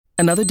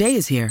Another day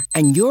is here,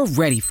 and you're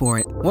ready for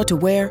it. What to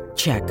wear?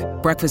 Check.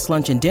 Breakfast,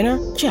 lunch, and dinner?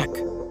 Check.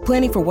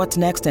 Planning for what's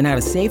next and how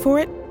to save for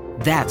it?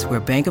 That's where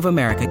Bank of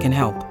America can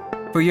help.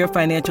 For your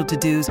financial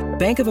to-dos,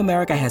 Bank of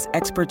America has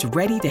experts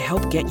ready to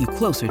help get you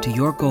closer to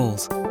your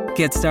goals.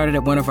 Get started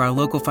at one of our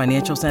local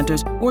financial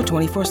centers or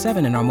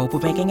 24/7 in our mobile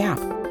banking app.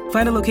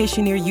 Find a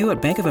location near you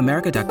at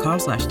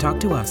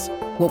bankofamerica.com/talktous.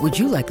 What would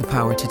you like the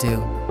power to do?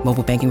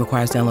 Mobile banking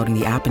requires downloading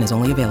the app and is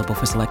only available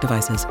for select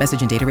devices.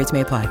 Message and data rates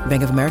may apply.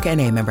 Bank of America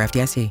N.A., member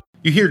FDIC.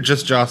 You hear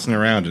just jostling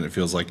around and it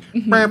feels like...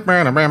 That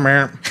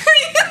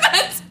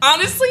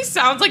honestly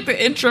sounds like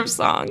the intro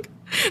song.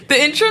 The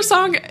intro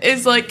song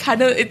is like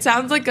kind of... It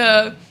sounds like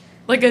a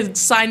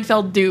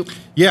Seinfeld dupe.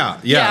 Yeah.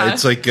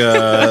 It's like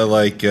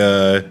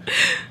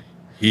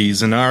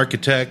he's an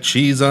architect,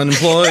 she's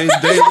unemployed,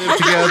 they live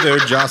together,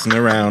 jostling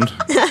around.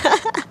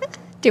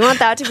 Do you want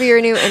that to be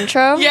your new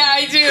intro? Yeah,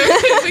 I do.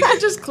 We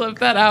can just clip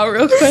that out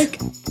real quick.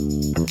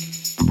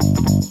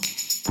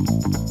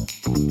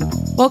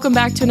 Welcome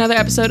back to another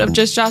episode of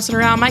Just Jostling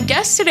Around. My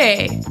guest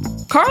today,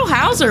 Karl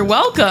Hauser.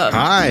 Welcome.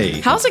 Hi.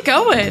 How's it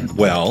going?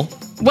 Well.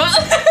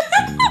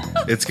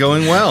 It's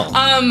going well.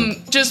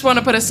 Just want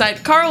to put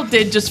aside, Karl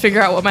did just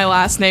figure out what my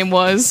last name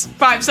was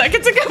 5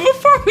 seconds ago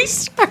before we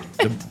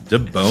started.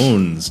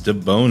 DeBonus.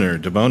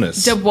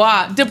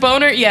 Dubois.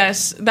 DeBoner,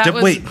 yes.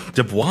 Wait,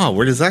 Dubois,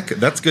 where does that go?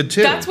 That's good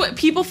too. That's what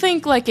people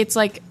think, like, it's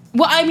like,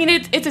 well, I mean,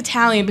 it's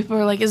Italian. People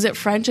are like, is it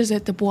French? Is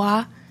it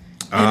Dubois?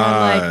 And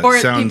I'm like,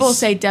 or people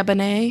say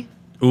Debonair.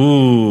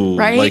 Ooh,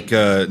 right? Like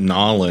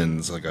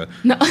Nolans, like a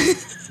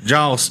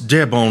Joss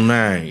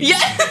Debonair. Yeah.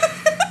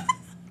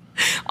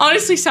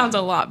 Honestly, sounds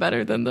a lot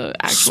better than the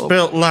actual.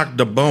 Spelt like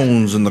the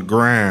bones in the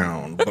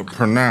ground, but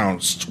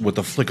pronounced with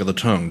a flick of the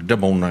tongue,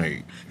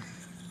 debonair.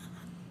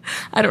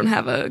 I don't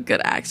have a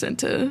good accent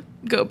to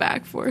go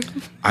back for.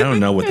 I don't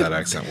know what that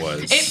accent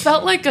was. It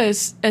felt like a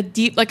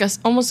deep, like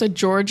almost a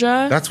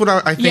Georgia. That's what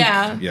I think.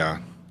 Yeah.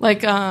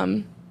 Like,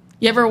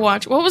 you ever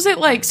watch, what was it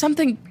like?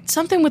 Something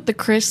with the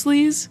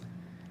Chrisleys?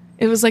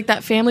 It was like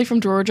that family from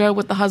Georgia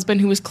with the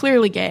husband who was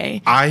clearly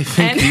gay. I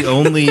think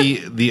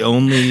the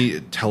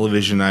only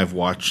television I've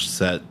watched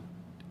set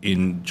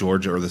in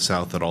Georgia or the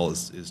South at all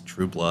is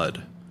True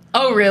Blood.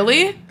 Oh,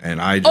 really?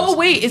 And I just... Oh,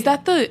 wait, is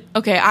that the...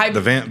 Okay,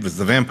 was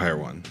the vampire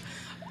one.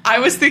 I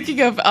was thinking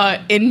of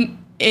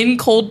In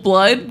Cold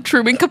Blood,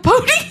 Truman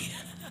Capote.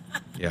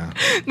 Yeah.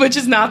 Which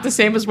is not the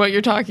same as what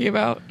you're talking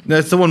about. No,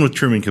 it's the one with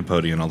Truman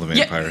Capote and all the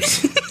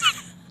vampires.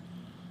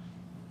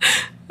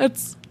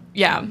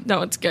 Yeah.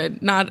 No, it's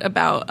good. Not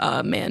about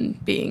a man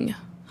being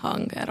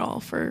hung at all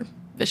for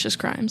vicious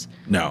crimes.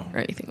 No. Or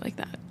anything like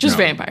that. Just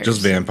vampires.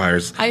 Just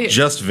vampires.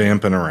 Just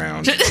vamping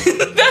around.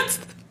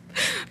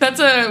 That's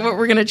what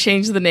we're going to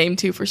change the name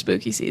to for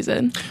spooky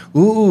season.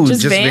 Ooh,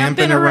 just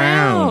vamping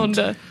around.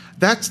 around.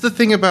 That's the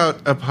thing about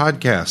a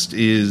podcast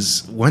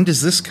is, when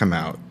does this come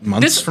out?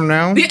 Months from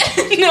now?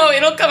 No,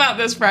 it'll come out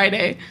this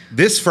Friday.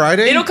 This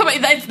Friday? It'll come out.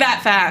 It's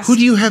that fast. Who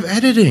do you have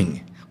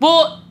editing?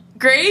 Well,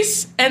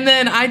 Grace, and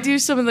then I do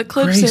some of the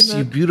clips. Grace,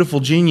 you beautiful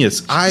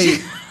genius.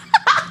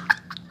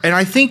 And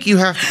I think you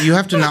have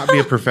to not be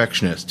a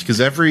perfectionist,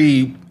 because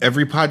every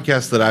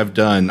podcast that I've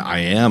done, I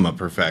am a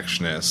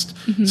perfectionist.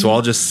 Mm-hmm. So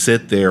I'll just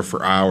sit there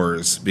for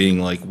hours being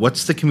like,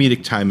 what's the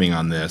comedic timing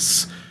on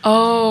this?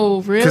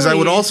 Oh, really? Because I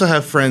would also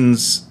have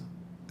friends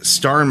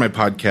star in my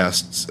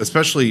podcasts,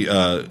 especially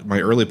my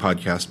early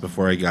podcast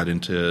before I got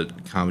into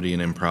comedy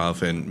and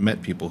improv and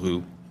met people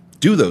who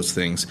do those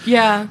things.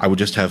 Yeah. I would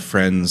just have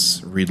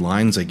friends read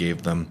lines I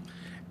gave them,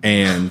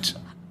 and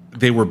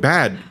they were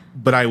bad,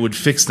 but I would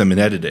fix them in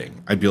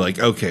editing. I'd be like,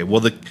 okay, well,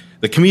 the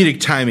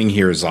comedic timing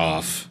here is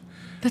off.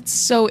 That's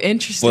so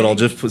interesting. But I'll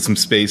just put some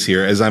space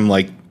here as I'm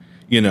like,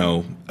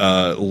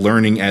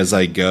 learning as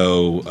I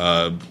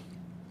go.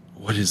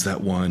 What is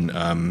that one?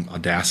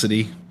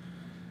 Audacity.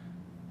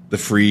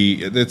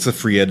 It's a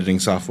free editing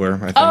software, I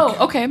think. Oh,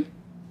 okay.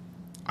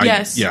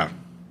 Yes. Yeah.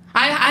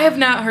 I have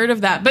not heard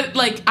of that, but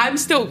like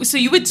so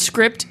you would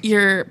script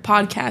your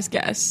podcast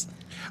guests.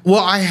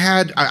 Well, I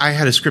had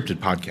a scripted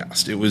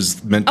podcast. It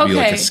was meant to be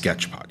like a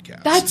sketch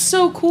podcast. That's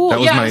so cool. I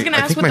was going to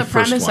ask what the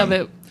premise of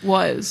it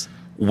was.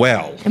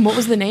 Well. And what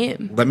was the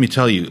name? Let me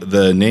tell you.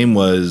 The name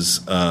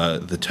was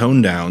The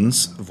Tone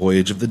Downs,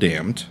 Voyage of the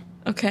Damned.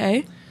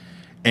 Okay.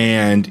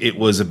 And it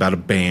was about a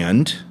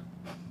band.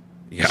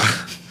 Yeah.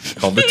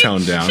 Called The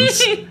Tone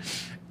Downs.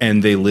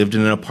 And they lived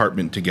in an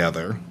apartment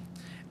together.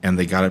 And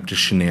they got up to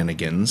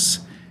shenanigans.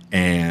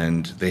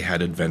 And they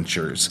had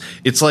adventures.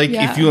 It's like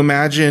if you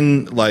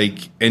imagine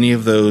like any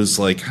of those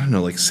like, I don't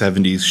know, like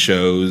 70s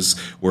shows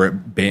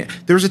where there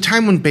was a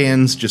time when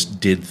bands just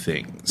did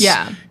things.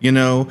 Yeah.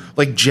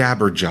 Like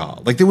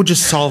Jabberjaw. Like they would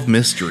just solve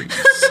mysteries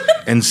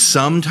and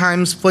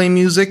sometimes play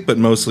music, but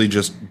mostly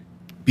just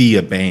be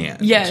a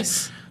band.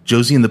 Yes.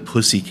 Josie and the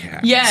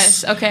Pussycats.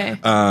 Yes. Okay.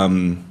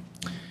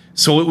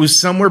 So it was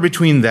somewhere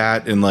between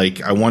that and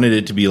like I wanted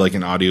it to be like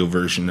an audio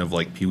version of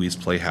like Pee-wee's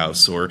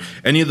Playhouse or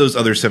any of those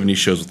other 70s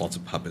shows with lots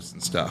of puppets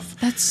and stuff.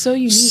 That's so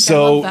unique. So,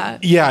 I love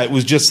that. Yeah, it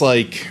was just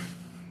like,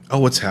 oh,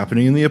 what's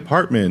happening in the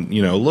apartment?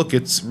 Look,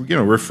 it's,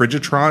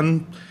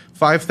 Refrigitron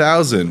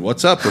 5,000.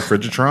 What's up,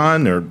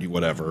 Refrigitron or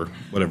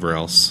whatever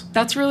else.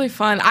 That's really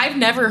fun. I've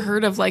never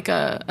heard of like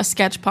a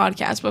sketch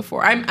podcast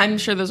before. I'm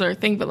sure those are a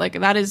thing, but like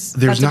that's a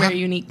very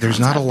unique There's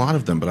concept. not a lot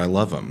of them, but I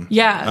love them.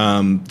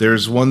 Yeah.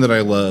 There's one that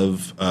I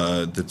love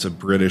that's a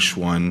British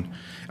one.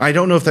 I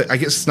don't know if I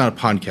guess it's not a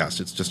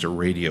podcast. It's just a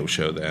radio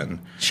show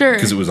then. Sure.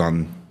 Because it was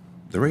on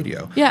the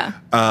radio. Yeah.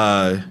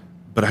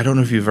 But I don't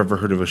know if you've ever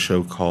heard of a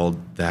show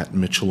called That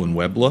Mitchell and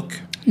Webb Look.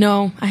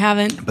 No, I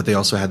haven't. But they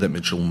also had That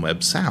Mitchell and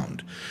Webb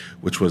Sound,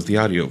 which was the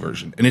audio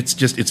version. And it's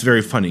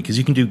very funny because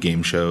you can do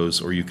game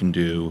shows or you can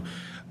do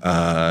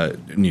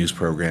news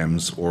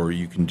programs or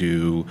you can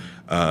do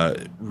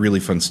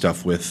really fun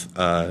stuff with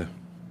sound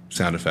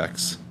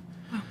effects.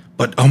 Wow.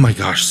 But, oh my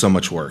gosh, so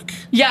much work.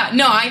 Yeah,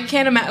 no, I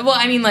can't imagine. Well,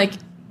 I mean, like,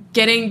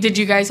 did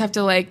you guys have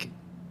to, like,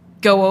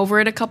 go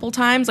over it a couple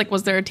times? Like,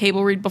 was there a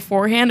table read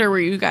beforehand or were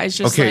you guys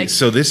just,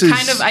 so this is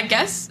kind of, I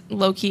guess,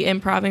 low-key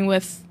improving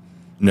with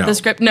No. the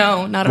script?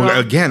 No, not at all.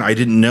 Again, I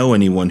didn't know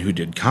anyone who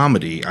did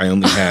comedy. I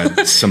only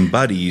had some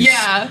buddies.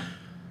 Yeah.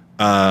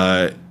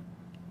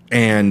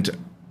 And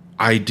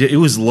it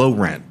was low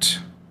rent.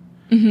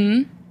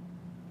 Mm-hmm.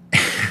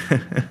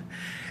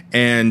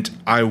 And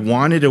I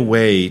wanted a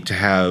way to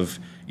have,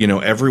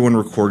 everyone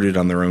recorded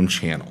on their own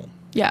channel.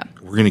 Yeah.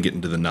 We're going to get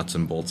into the nuts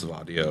and bolts of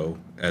audio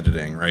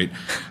editing, right?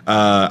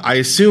 I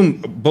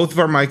assume both of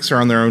our mics are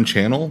on their own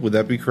channel. Would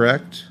that be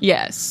correct?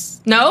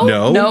 Yes. No?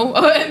 No?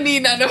 I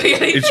mean, I know.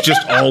 It's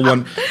just all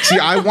one. See,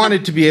 I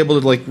wanted to be able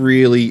to like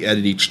really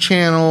edit each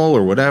channel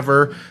or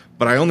whatever,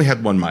 but I only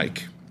had one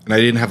mic and I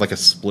didn't have like a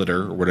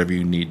splitter or whatever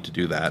you need to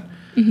do that.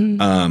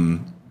 Mm-hmm.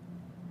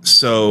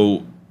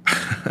 So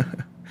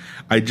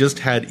I just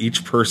had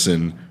each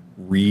person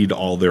read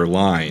all their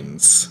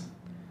lines.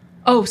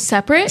 Oh,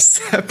 separate?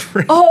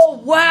 Separate.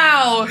 Oh,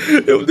 wow.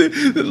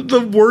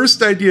 The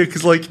worst idea,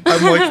 because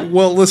I'm like,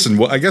 well,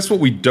 listen, I guess what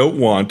we don't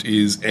want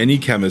is any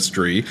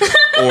chemistry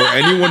or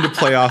anyone to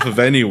play off of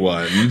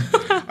anyone.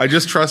 I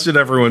just trusted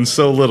everyone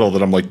so little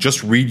that I'm like,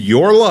 just read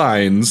your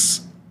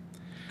lines.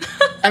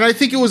 And I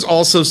think it was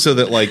also so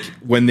that like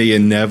when they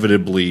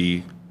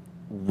inevitably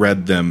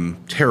read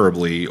them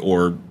terribly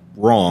or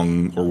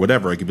wrong or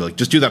whatever, I could be like,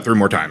 just do that 3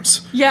 more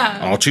times. Yeah.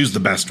 I'll choose the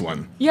best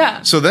one.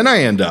 Yeah. So then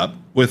I end up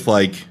with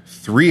like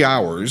 3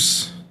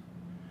 hours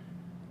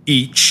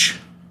each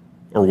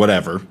or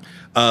whatever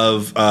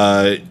of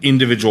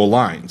individual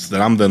lines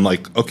that I'm then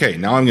like, okay,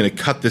 now I'm going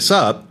to cut this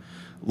up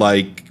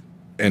like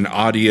an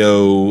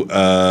audio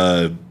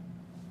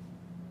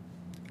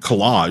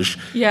collage.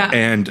 Yeah.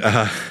 And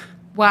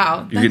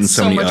wow. you're getting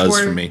so many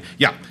uhs from me.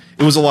 Yeah.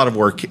 It was a lot of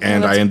work,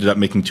 and I ended up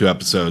making 2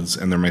 episodes,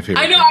 and they're my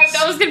favorite. I know,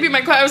 that was going to be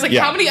my question. I was like,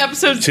 how many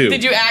episodes 2.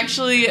 did you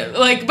actually,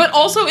 like, but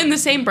also in the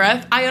same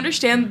breath, I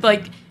understand,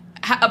 like,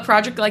 a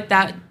project like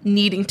that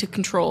needing to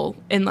control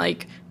and,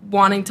 like,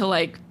 wanting to,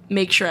 like,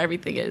 make sure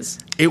everything is.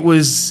 It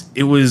was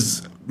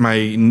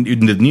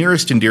the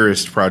nearest and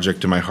dearest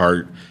project to my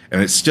heart,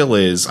 and it still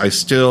is. I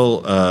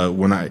still,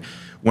 when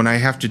I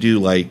have to do,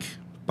 like,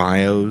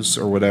 bios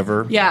or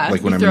whatever. Yeah,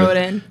 like when I'm throw in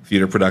it in.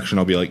 Theater production,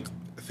 I'll be like,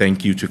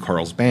 thank you to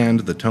Karl's band,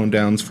 the Tone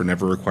Downs, for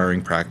never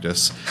requiring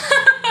practice.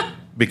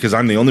 Because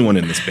I'm the only one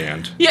in this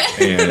band. Yeah.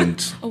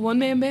 And a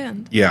one-man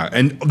band. Yeah,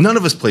 and none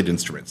of us played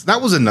instruments.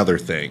 That was another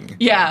thing.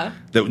 Yeah.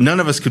 That none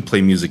of us could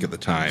play music at the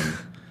time.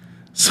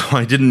 So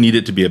I didn't need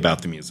it to be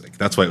about the music.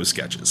 That's why it was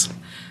sketches.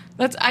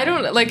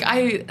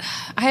 I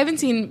haven't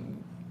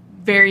seen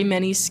very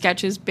many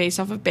sketches based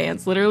off of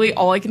bands. Literally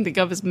all I can think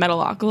of is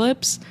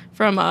Metalocalypse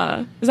from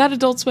is that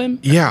Adult Swim?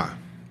 Yeah.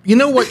 You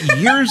know what?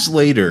 Years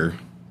later,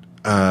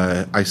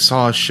 I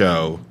saw a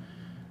show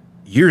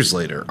years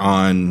later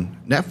on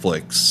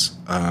Netflix,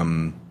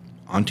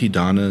 Auntie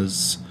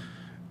Donna's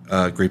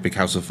Great Big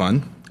House of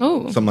Fun.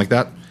 Oh. Something like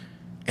that.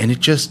 And it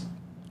just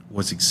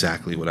was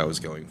exactly what I was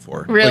going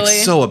for. Really? Like,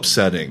 so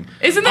upsetting.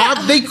 Isn't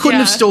that... They couldn't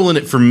have stolen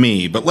it from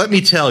me, but let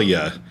me tell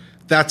you,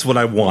 that's what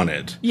I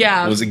wanted.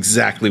 Yeah. It was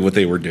exactly what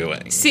they were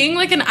doing. Seeing,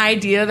 like, an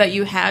idea that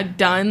you had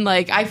done,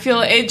 like, I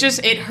feel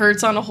it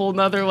hurts on a whole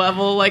nother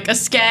level. Like, a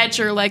sketch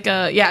or, like,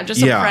 a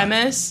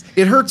premise.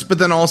 It hurts, but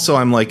then also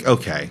I'm like,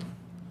 okay.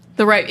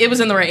 It was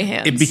in the right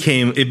hands.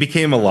 It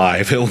became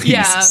alive, at least.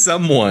 Yeah.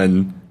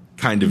 Someone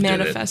kind of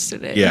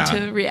manifested it yeah.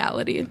 into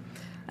reality.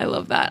 I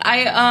love that.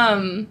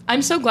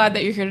 I'm so glad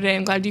that you're here today.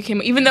 I'm glad you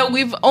came, even though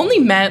we've only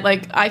met,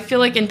 like, I feel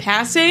like in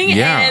passing.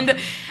 Yeah. And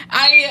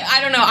I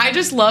don't know. I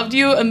just loved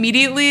you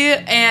immediately,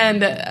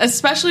 and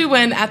especially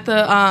when at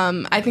the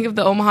I think of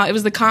the Omaha, it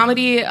was the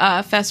Comedy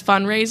Fest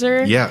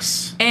fundraiser.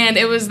 Yes. And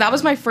that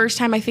was my first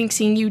time, I think,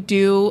 seeing you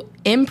do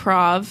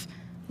improv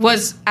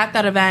was at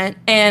that event,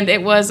 and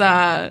it was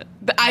I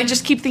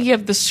just keep thinking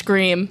of the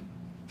Scream.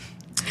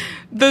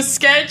 The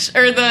sketch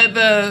or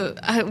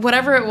the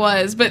whatever it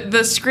was, but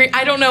the Scream,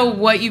 I don't know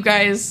what you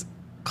guys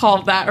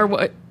called that or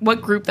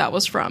what group that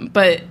was from,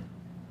 but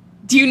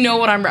do you know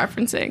what I'm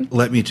referencing?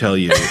 Let me tell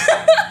you,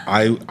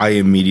 I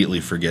immediately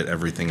forget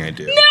everything I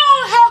do. No,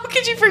 how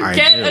could you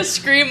forget a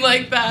Scream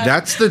like that?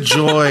 That's the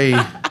joy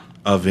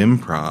of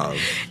improv.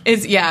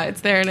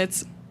 It's there, and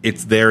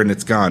it's there and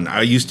it's gone.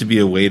 I used to be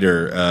a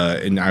waiter,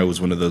 and I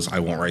was one of those I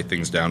won't write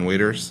things down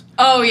waiters.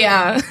 Oh,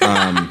 yeah.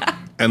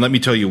 And let me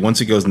tell you, once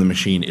it goes in the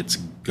machine, it's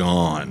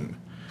gone.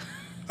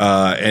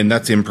 And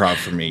that's improv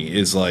for me,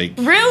 is like...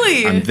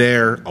 Really? I'm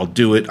there, I'll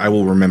do it, I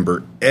will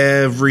remember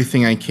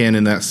everything I can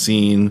in that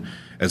scene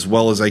as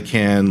well as I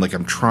can. Like,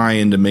 I'm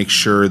trying to make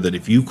sure that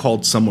if you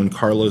called someone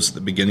Carlos at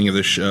the beginning of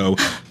the show,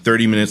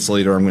 30 minutes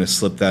later, I'm going to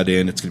slip that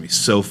in. It's going to be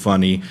so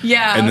funny.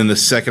 Yeah. And then the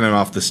second I'm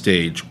off the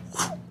stage...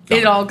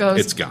 It all goes.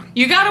 It's gone.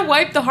 You got to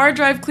wipe the hard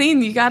drive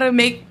clean. You got to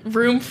make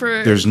room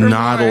for. There's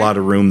not more. a lot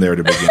of room there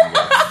to begin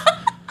with.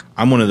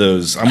 I'm one of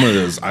those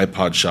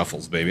iPod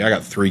shuffles, baby. I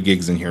got 3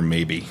 gigs in here,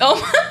 maybe.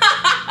 Oh,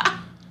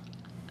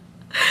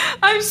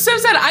 I'm so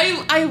sad.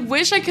 I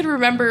wish I could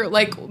remember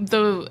like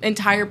the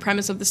entire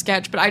premise of the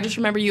sketch, but I just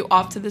remember you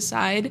off to the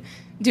side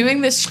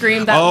doing this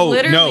scream that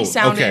literally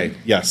sounded. Okay,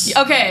 yes,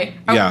 okay,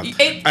 yeah.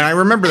 And I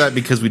remember that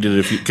because we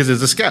did it because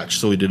it's a sketch,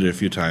 so we did it a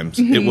few times.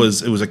 Mm-hmm. It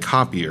was a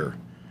copier.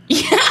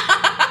 Yeah.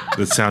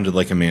 That sounded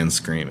like a man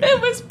screaming. It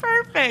was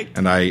perfect.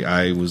 And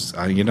I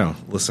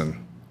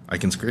listen, I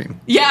can scream.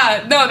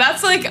 Yeah, no,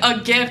 that's like a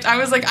gift. I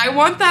was like, I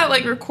want that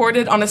like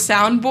recorded on a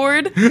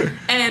soundboard,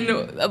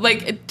 and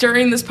like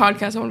during this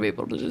podcast, I want to be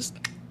able to just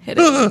hit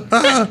it.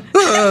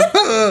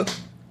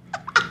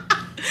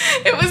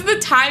 It was the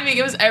timing.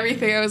 It was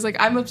everything. I was like,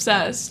 I'm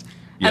obsessed.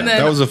 Yeah, and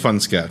then, that was a fun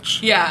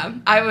sketch. Yeah,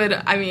 I would.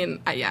 I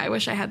mean, I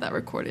wish I had that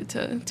recorded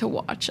to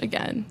watch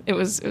again. It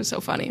was so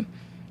funny.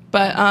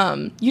 But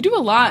you do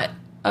a lot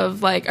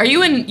of like,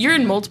 you're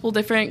in multiple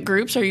different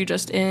groups, or are you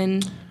just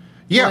in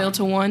loyal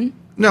to one?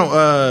 No,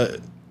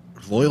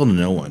 loyal to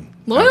no one.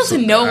 Loyal to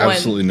no one.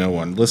 Absolutely no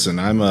one. Listen,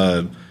 I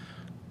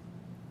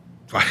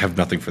have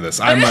nothing for this.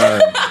 I'm a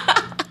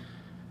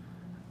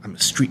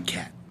street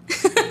cat.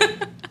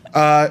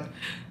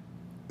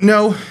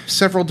 No,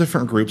 several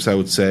different groups, I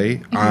would say.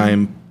 Mm-hmm.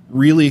 I'm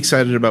really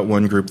excited about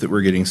one group that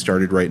we're getting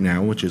started right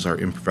now, which is our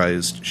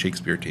improvised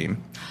Shakespeare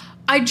team.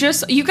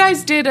 You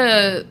guys did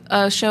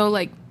a show,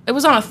 like, it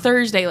was on a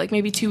Thursday, like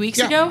maybe 2 weeks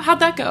ago. How'd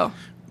that go?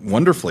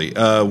 Wonderfully.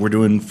 We're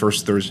doing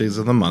first Thursdays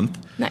of the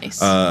month.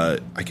 Nice. I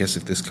guess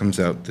if this comes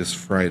out this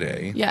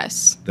Friday,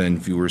 yes, then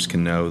viewers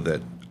can know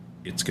that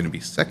it's going to be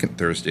second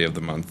Thursday of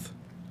the month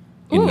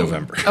in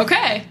November.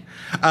 Okay.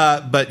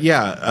 But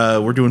yeah,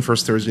 we're doing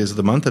first Thursdays of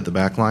the month at the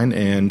Backline,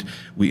 and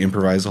we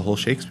improvise a whole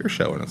Shakespeare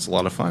show, and it's a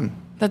lot of fun.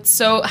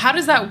 How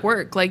does that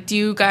work? Like,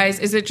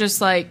 is it just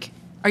like,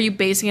 are you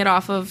basing it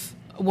off of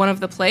one of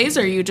the plays,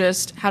 or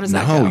how does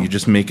that go? No, you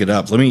just make it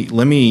up. Let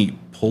me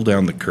pull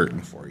down the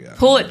curtain for you.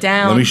 Pull it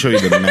down. Let me show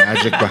you the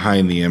magic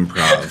behind the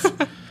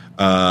improv.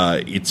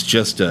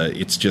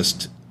 It's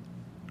just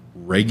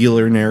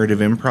regular narrative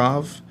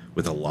improv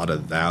with a lot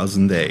of thous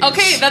and days.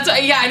 Okay,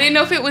 I didn't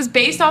know if it was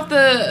based off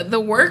the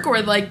work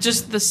or like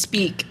just the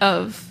speak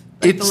of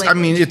like, the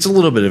language. It's a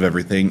little bit of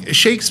everything.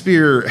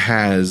 Shakespeare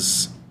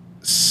has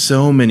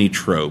so many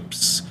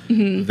tropes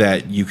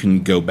that you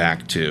can go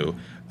back to.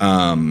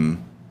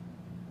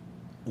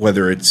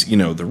 Whether it's,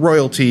 the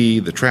royalty,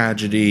 the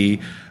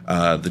tragedy,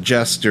 the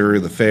jester,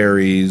 the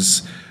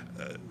fairies,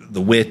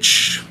 the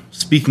witch,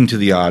 speaking to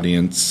the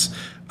audience,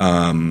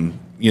 war.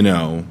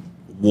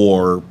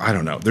 I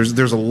don't know.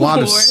 There's a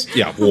lot of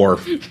war.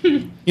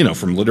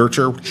 From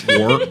literature,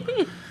 war.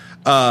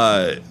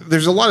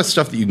 There's a lot of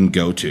stuff that you can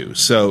go to.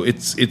 So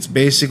it's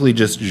basically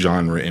just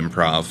genre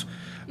improv.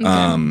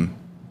 Okay.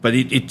 But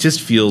it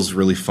just feels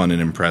really fun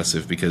and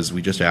impressive because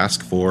we just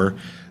ask for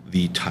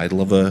the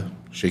title of a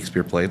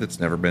Shakespeare play that's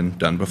never been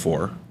done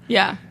before.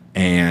 Yeah.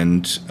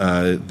 And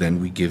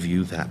then we give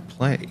you that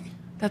play.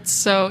 That's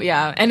so,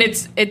 yeah. And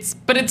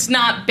it's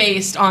not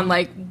based on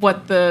like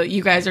what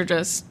you guys are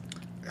just.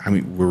 I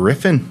mean, we're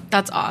riffing.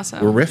 That's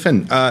awesome. We're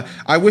riffing.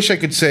 I wish I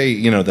could say,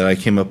 that I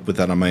came up with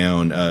that on my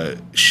own.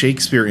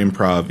 Shakespeare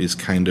improv is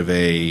kind of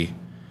a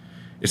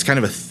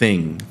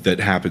thing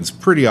that happens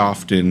pretty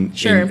often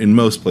in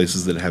most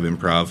places that have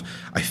improv.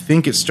 I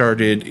think it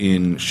started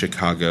in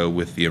Chicago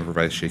with the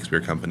Improvised Shakespeare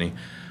Company.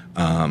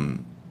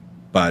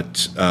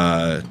 But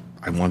I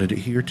wanted it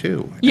here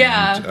too.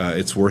 Yeah. And,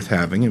 it's worth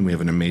having, and we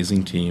have an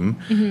amazing team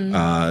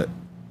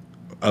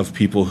of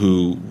people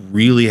who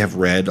really have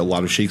read a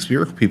lot of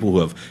Shakespeare, people who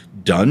have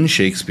done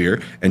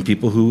Shakespeare, and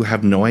people who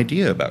have no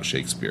idea about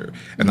Shakespeare.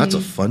 And that's a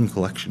fun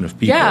collection of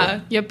people.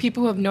 Yeah, you have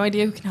people who have no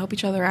idea who can help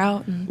each other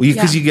out.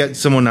 Because you get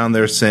someone on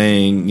there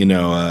saying,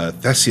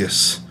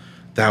 Theseus,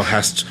 thou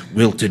hast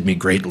wilted me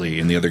greatly,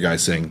 and the other guy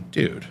saying,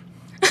 dude.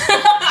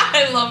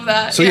 I love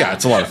that. So yeah,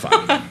 it's a lot of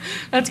fun.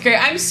 That's great.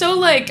 I'm so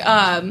like,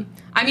 I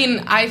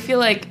feel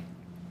like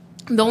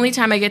the only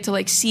time I get to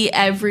like see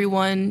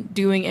everyone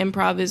doing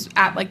improv is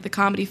at like the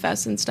comedy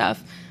fest and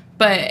stuff.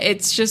 But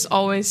it's just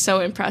always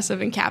so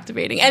impressive and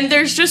captivating. And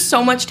there's just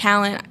so much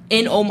talent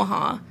in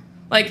Omaha.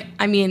 Like,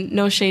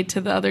 no shade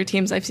to the other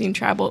teams I've seen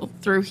travel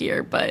through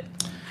here, but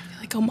I feel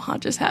like Omaha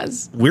just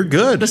has we're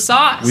good. The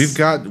sauce. We're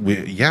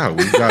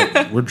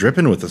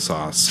dripping with the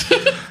sauce.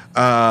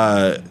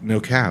 No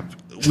cap.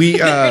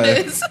 There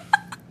it is.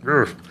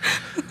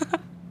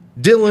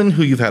 Dylan,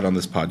 who you've had on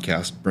this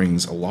podcast,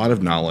 brings a lot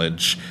of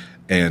knowledge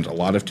and a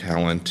lot of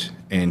talent,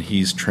 and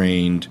he's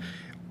trained,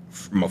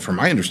 from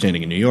my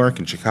understanding, in New York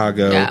and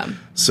Chicago. Yeah.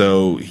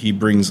 So he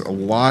brings a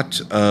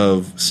lot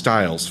of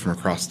styles from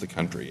across the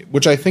country,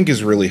 which I think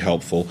is really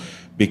helpful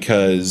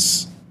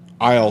because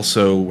I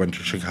also went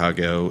to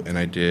Chicago and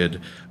I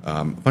did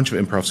a bunch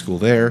of improv school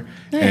there.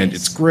 Nice. And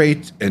it's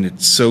great and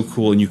it's so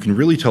cool. And you can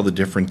really tell the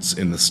difference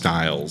in the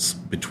styles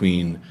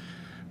between,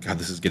 God,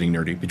 this is getting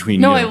nerdy,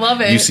 between I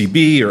love it.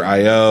 UCB or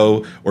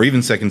IO or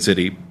even Second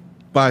City.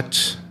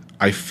 But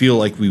I feel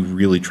like we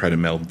really try to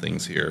meld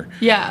things here.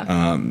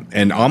 Yeah.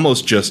 And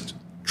almost just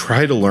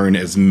try to learn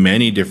as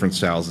many different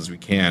styles as we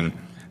can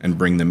and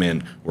bring them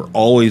in. We're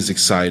always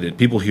excited.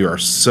 People here are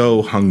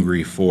so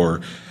hungry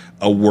for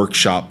a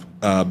workshop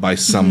by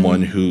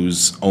someone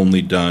who's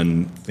only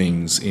done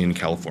things in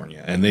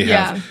California. And they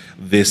have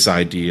this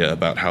idea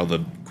about how the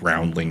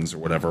groundlings or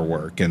whatever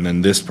work. And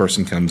then this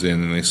person comes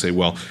in and they say,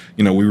 well,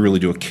 we really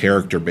do a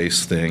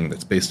character-based thing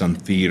that's based on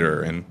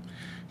theater. And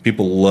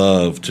people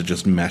love to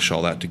just mesh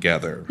all that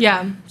together.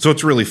 Yeah. So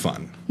it's really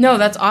fun. No,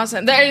 that's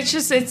awesome. I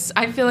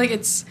feel like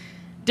it's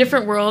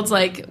different worlds,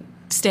 like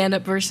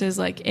stand-up versus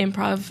like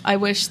improv. I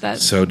wish that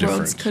So worlds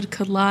different. could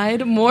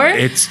collide more.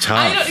 It's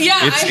tough.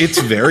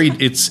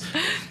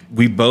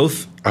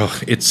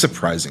 It's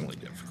surprisingly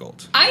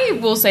difficult. I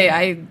will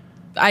say,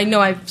 I know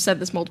I've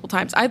said this multiple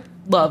times. I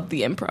love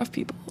the improv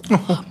people a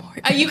lot more.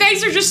 You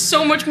guys are just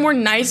so much more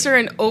nicer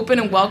and open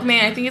and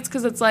welcoming. I think it's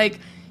because it's like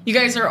you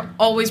guys are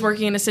always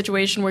working in a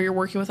situation where you're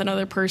working with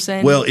another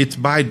person. Well, it's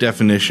by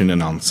definition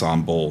an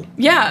ensemble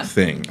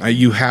thing.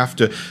 You have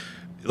to,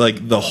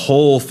 like, the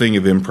whole thing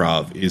of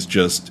improv is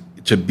just,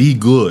 to be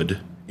good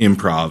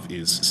improv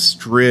is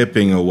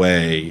stripping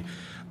away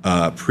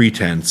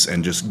pretense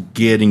and just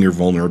getting your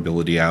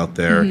vulnerability out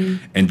there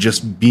and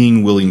just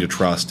being willing to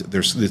trust.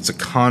 It's a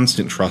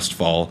constant trust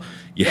fall.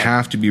 You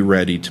have to be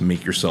ready to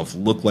make yourself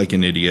look like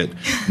an idiot,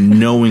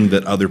 knowing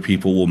that other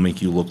people will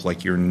make you look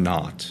like you're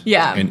not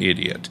an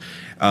idiot.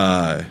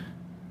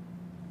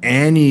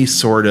 Any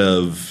sort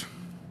of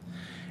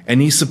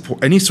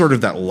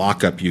that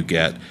lockup you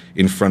get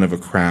in front of a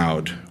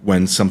crowd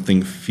when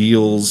something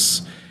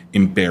feels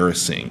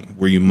embarrassing,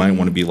 where you might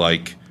want to be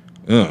like,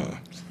 ugh.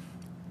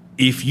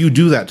 If you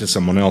do that to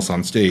someone else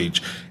on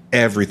stage,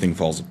 everything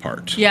falls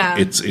apart. Yeah.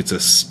 It's a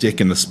stick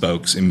in the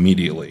spokes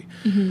immediately.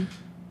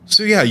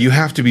 So yeah, you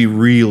have to be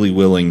really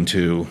willing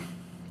to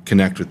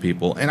connect with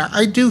people. And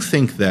I do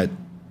think that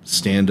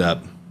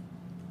stand-up,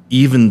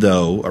 even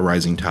though a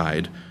rising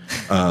tide,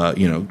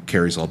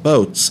 carries all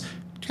boats,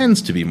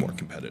 tends to be more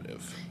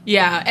competitive.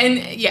 Yeah,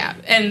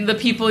 and the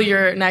people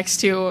you're next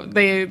to,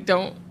 they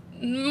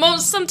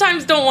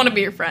sometimes don't want to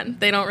be your friend.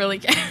 They don't really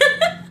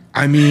care.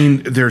 I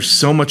mean, there's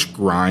so much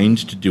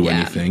grind to do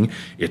anything.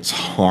 It's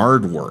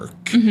hard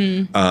work.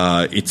 In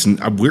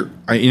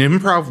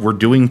improv, we're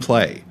doing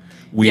play.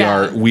 We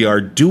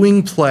are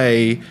doing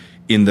play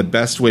in the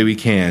best way we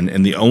can,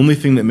 and the only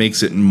thing that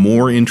makes it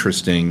more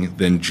interesting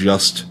than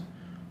just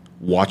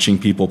watching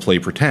people play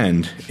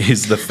pretend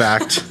is the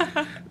fact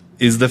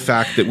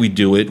that we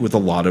do it with a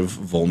lot of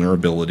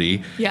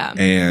vulnerability. Yeah.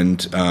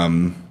 And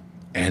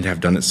have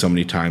done it so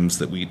many times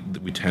that we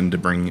tend to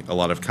bring a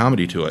lot of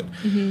comedy to it.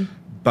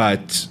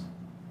 But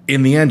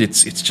in the end,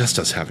 it's just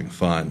us having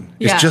fun.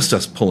 Yeah. It's just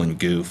us pulling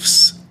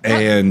goofs.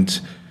 And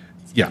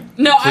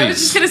No, please. I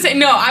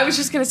was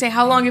just gonna say,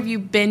 how long have you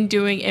been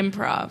doing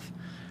improv?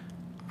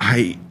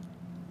 I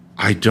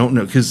don't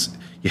know, because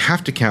you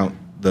have to count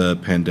the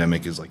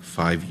pandemic as like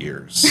 5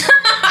 years.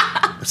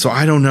 So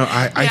I don't know.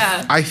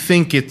 I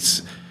think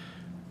it's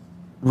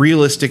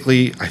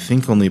realistically, I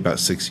think only about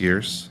 6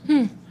 years.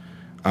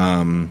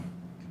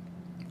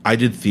 I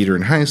did theater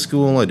in high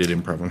school. I did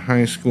improv in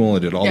high school. I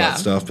did all that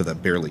stuff, but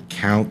that barely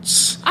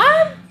counts.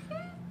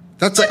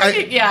 That's like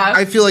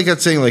I feel like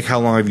that's saying, like, how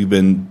long have you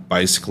been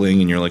bicycling?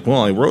 And you're like,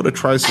 well, I rode a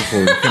tricycle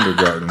in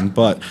kindergarten,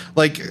 but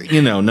like,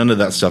 none of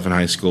that stuff in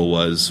high school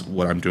was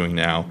what I'm doing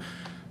now.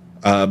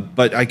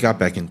 But I got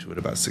back into it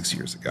about 6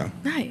 years ago.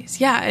 Nice,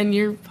 yeah, and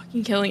you're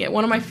fucking killing it.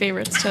 One of my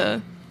favorites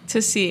to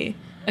see,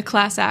 a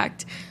class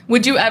act.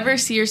 Would you ever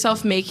see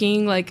yourself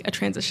making like a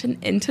transition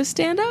into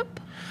stand-up?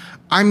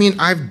 I mean,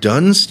 I've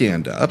done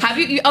stand-up. Have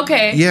you?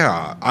 Okay.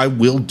 Yeah, I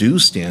will do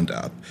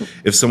stand-up.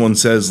 If someone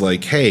says,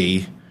 like,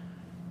 hey,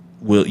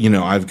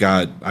 I've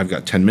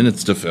got 10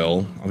 minutes to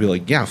fill, I'll be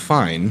like, yeah,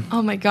 fine.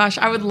 Oh my gosh,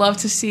 I would love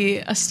to see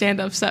a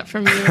stand-up set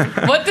from you.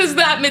 What does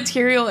that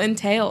material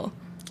entail?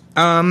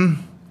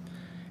 I'm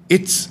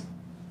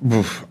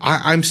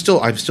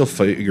still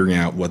figuring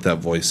out what that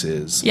voice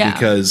is. Yeah.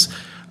 Because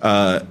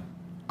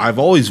I've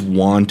always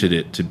wanted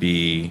it to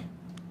be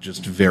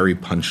just very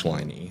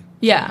punchline-y.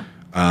 Yeah.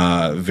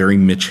 Very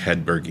Mitch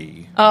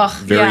Hedberg-y.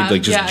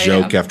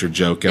 Joke after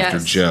joke after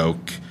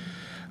joke.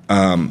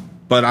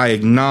 But I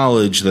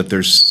acknowledge that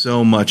there's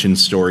so much in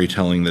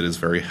storytelling that is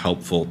very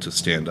helpful to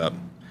stand-up.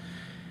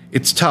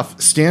 It's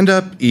tough.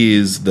 Stand-up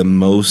is the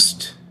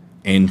most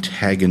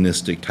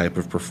antagonistic type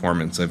of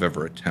performance I've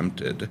ever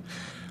attempted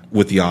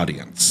with the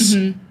audience.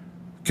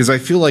 Because I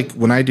feel like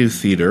when I do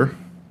theater,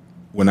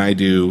 when I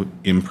do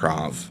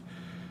improv,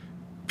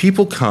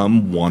 people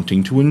come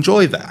wanting to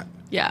enjoy that.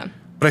 Yeah.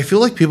 But I feel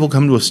like people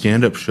come to a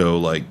stand-up show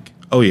like,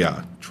 oh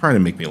yeah, trying to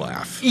make me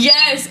laugh.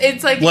 Yes,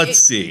 it's like... Let's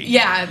see.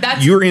 Yeah,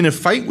 that's... You're in a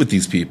fight with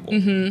these people.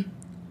 Mm-hmm.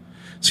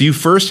 So you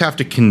first have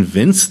to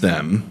convince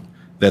them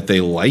that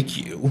they like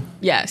you.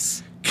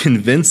 Yes.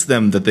 Convince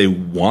them that they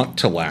want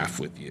to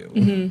laugh with you.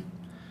 Mm-hmm.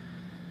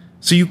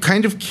 So you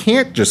kind of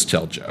can't just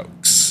tell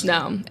jokes.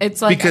 No,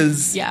 it's like...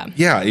 Because,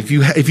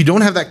 if you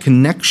don't have that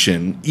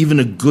connection, even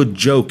a good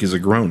joke is a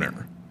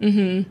groaner.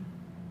 Mm-hmm.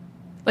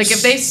 Like,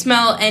 if they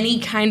smell any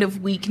kind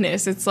of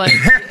weakness, it's like...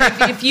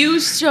 if you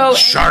show...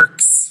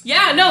 Sharks!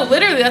 Yeah, no,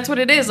 literally, that's what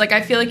it is. Like,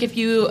 I feel like if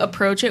you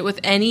approach it with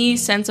any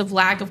sense of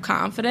lack of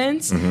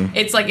confidence,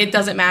 it's like it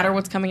doesn't matter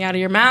what's coming out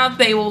of your mouth.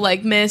 They will,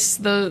 like, miss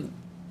the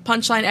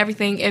punchline,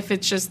 everything, if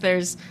it's just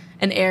there's...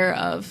 an air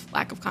of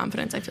lack of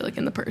confidence, I feel like,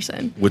 in the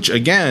person. Which,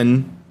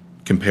 again,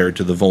 compared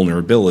to the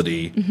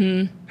vulnerability,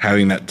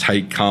 having that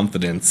tight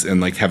confidence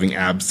and, like, having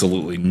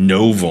absolutely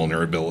no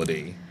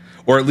vulnerability,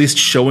 or at least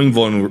showing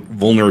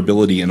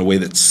vulnerability in a way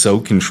that's so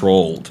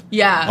controlled.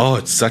 Yeah. Oh,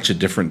 it's such a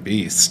different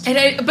beast. And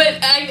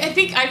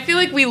I feel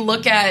like we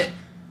look at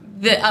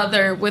the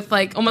other with,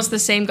 like, almost the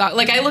same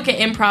like, I look at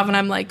improv and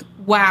I'm like,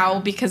 wow,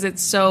 because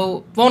it's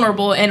so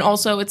vulnerable, and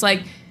also it's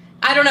like,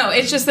 I don't know.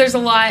 It's just there's a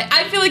lot.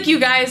 I feel like you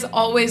guys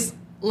always,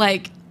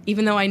 like,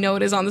 even though I know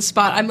it is on the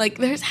spot, I'm like,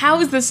 how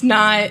is this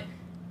not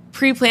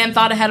pre-planned,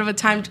 thought ahead of a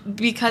time?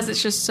 Because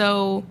it's just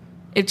so,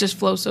 it just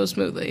flows so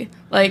smoothly.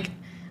 Like,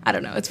 I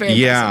don't know. It's very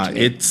impressive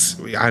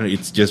to me.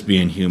 It's just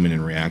being human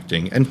and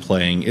reacting and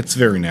playing. It's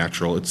very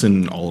natural. It's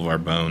in all of our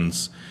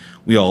bones.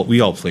 We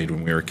all played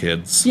when we were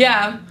kids.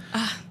 Yeah.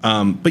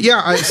 But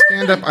yeah, I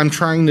stand up. I'm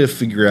trying to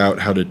figure out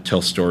how to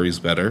tell stories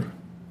better.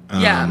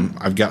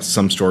 I've got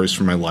some stories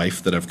from my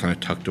life that I've kind of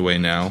tucked away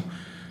now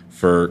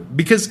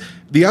because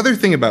the other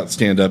thing about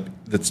stand-up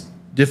that's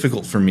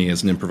difficult for me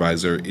as an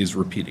improviser is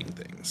repeating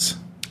things.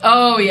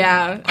 Oh,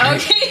 yeah.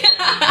 Okay.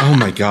 Oh,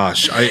 my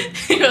gosh.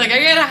 You're like,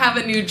 I gotta have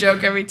a new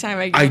joke every time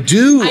I go. I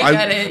do. I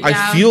get it, yeah.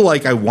 I feel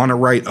like I want to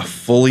write a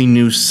fully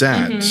new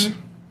set. Mm-hmm.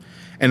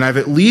 And I've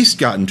at least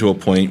gotten to a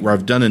point where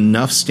I've done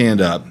enough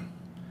stand-up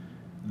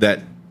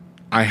that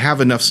I have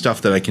enough stuff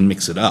that I can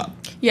mix it up.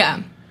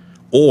 Yeah.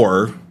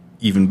 Or...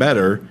 even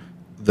better,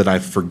 that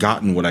I've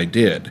forgotten what I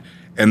did.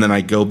 And then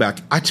I go back.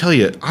 I tell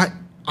you, I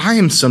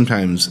am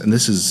sometimes, and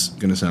this is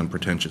going to sound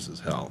pretentious as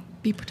hell.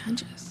 Be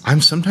pretentious.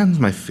 I'm sometimes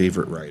my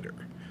favorite writer.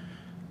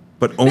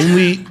 But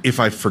only if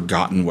I've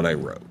forgotten what I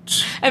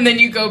wrote. And then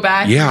you go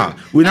back. Yeah.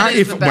 When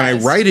I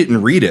write it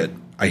and read it,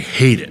 I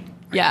hate it.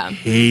 Yeah. I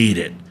hate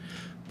it.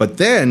 But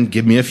then,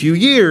 give me a few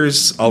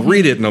years, I'll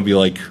read it and I'll be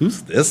like,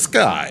 who's this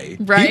guy?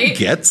 Right? He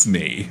gets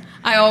me.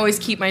 I always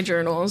keep my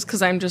journals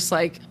because I'm just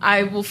like,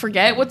 I will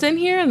forget what's in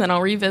here and then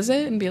I'll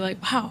revisit and be like,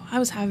 wow, I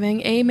was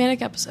having a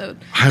manic episode.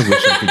 I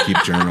wish I could keep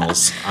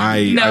journals.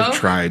 I've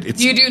tried.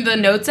 Do you do the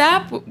notes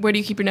app? Where do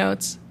you keep your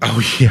notes? Oh,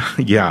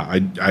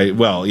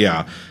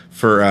 yeah.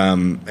 For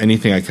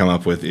anything I come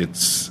up with,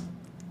 it's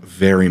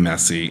very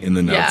messy in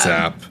the notes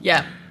app.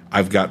 Yeah.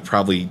 I've got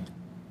probably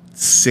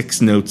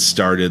 6 notes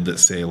started that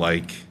say,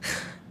 like...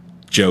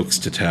 jokes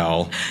to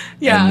tell,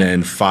 and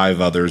then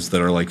 5 others that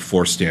are like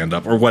for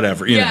stand-up or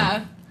whatever, you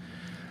know.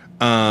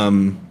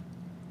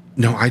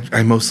 No,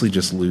 I mostly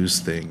just lose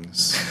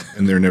things,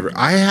 and they're never.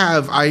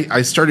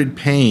 I started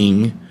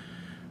paying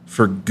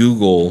for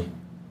Google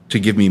to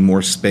give me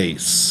more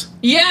space.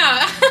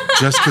 Yeah.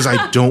 Just because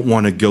I don't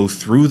want to go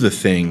through the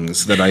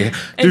things that I.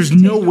 There's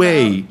no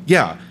way.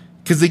 Yeah,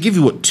 because they give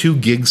you 2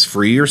 gigs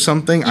free or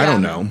something. Yeah. I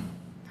don't know.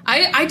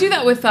 I do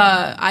that with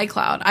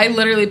iCloud. I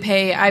literally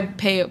pay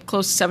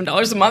close to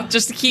 $7 a month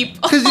just to keep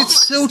because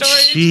it's so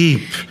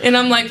cheap. And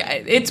I'm like,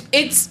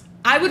 it's.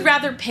 I would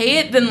rather pay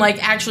it than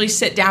like actually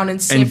sit down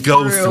and sift and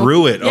go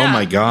through it. Yeah, oh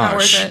my gosh!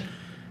 not worth it.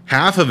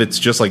 Half of it's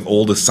just like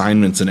old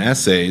assignments and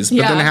essays,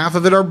 but then half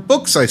of it are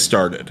books I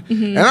started,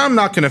 and I'm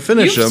not going to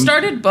finish them. You've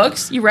started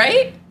books, you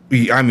right?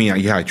 I mean,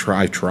 yeah, I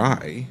try.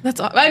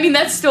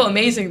 That's still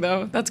amazing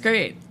though. That's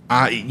great.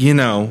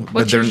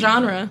 What's your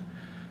genre?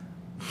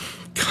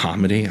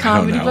 Comedy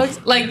books,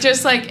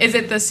 is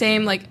it the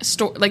same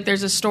like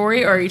there's a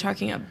story, or are you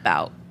talking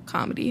about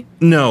comedy?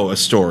 No, a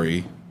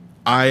story.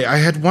 I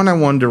had one I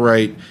wanted to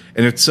write,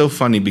 and it's so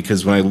funny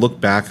because when I look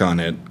back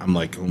on it, I'm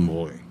like, oh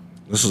boy,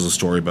 this is a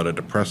story about a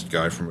depressed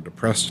guy from a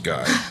depressed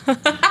guy.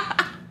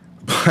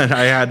 But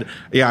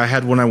I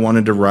had one I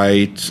wanted to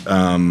write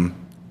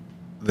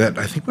that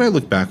I think when I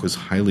look back was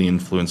highly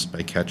influenced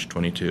by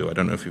Catch-22. I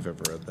don't know if you've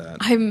ever read that.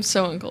 I'm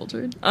so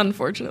uncultured,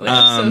 unfortunately.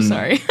 I'm so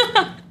sorry.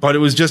 But I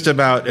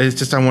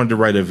wanted to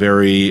write a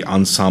very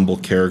ensemble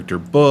character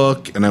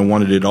book, and I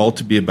wanted it all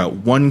to be about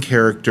one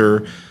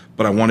character,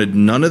 but I wanted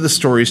none of the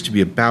stories to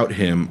be about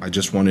him. I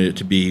just wanted it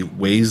to be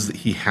ways that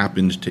he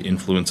happened to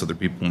influence other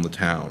people in the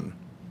town.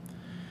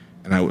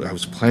 And I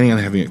was planning on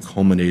having it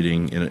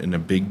culminating in a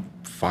big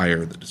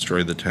fire that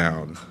destroyed the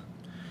town.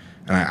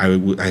 And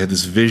I had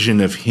this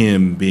vision of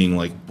him being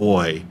like,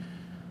 boy,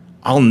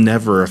 I'll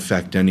never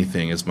affect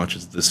anything as much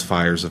as this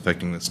fire's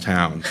affecting this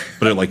town.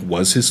 But it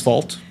was his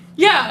fault.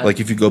 Yeah. Like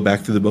if you go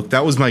back through the book,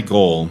 that was my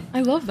goal.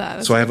 I love that.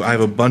 That's so I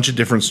have a bunch of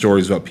different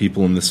stories about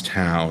people in this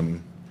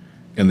town,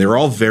 and they're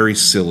all very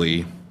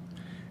silly.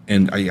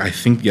 And I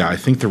think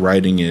the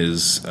writing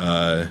is.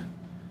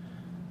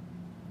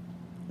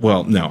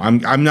 Well, no,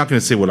 I'm not going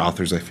to say what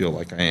authors I feel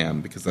like I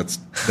am, because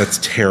that's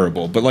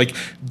terrible. But like,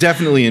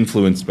 definitely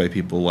influenced by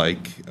people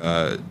like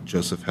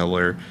Joseph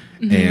Heller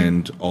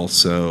and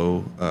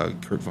also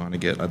Kurt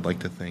Vonnegut. I'd like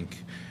to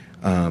think,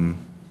 and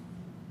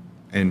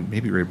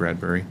maybe Ray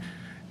Bradbury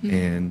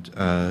and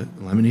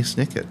Lemony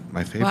Snicket,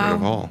 my favorite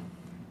of all.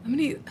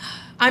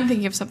 I'm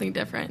thinking of something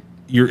different.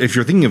 If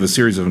you're thinking of a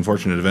series of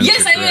unfortunate events,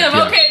 yes, I am.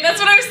 Yeah. Okay,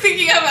 that's what I was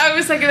thinking of. I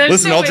was like,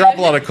 listen, I'll drop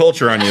a lot of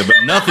culture on you, but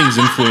nothing's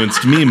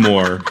influenced me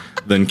more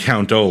than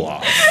Count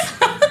Olaf.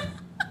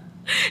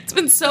 It's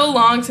been so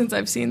long since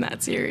I've seen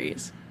that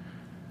series.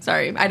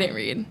 Sorry, I didn't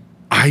read.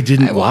 I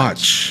didn't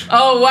watch.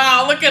 Oh,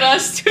 wow. Look at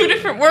us. Two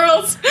different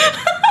worlds.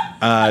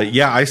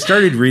 I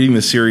started reading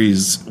the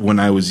series when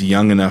I was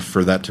young enough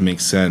for that to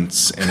make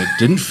sense, and it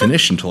didn't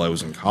finish until I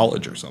was in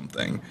college or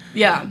something.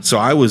 Yeah. So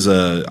I was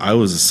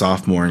a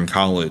sophomore in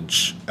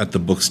college at the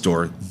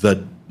bookstore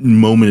the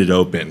moment it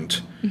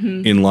opened,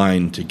 in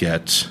line to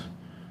get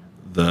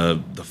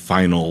the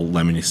final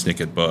Lemony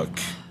Snicket book.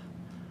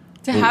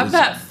 To have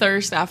that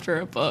thirst after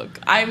a book,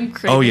 I'm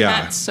craving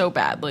that so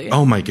badly.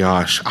 Oh my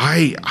gosh,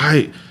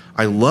 I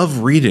love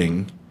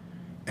reading,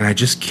 and I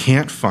just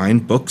can't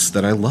find books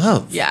that I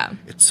love. Yeah,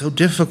 it's so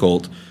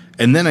difficult,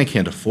 and then I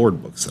can't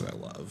afford books that I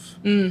love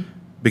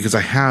because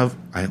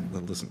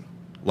listen,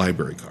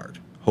 library card.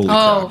 Holy crap!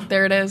 Oh,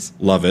 there it is.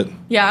 Love it.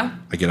 Yeah,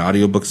 I get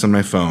audiobooks on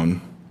my phone,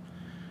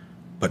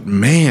 but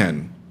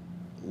man.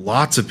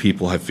 Lots of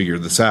people have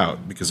figured this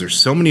out because there's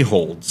so many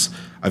holds.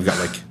 I've got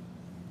like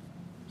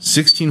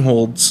 16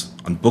 holds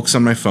on books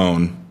on my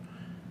phone,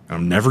 and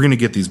I'm never going to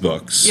get these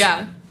books.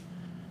 Yeah.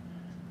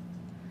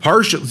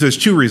 There's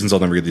two reasons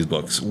I'll never get these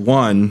books.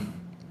 One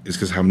is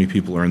because how many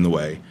people are in the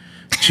way.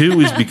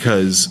 Two is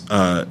because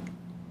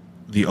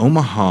the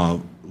Omaha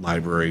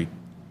library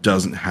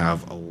doesn't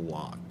have a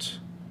lot.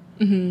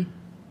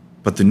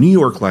 But the New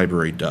York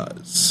library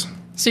does.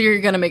 So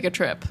you're going to make a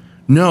trip?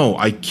 No,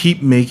 I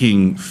keep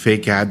making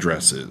fake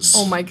addresses.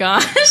 Oh my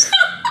gosh.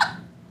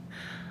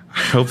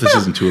 I hope this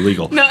isn't too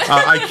illegal. No.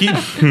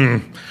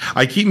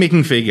 I keep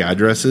making fake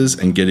addresses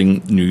and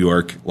getting New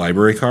York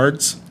library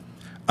cards.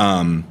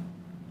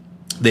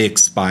 They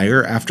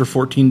expire after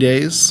 14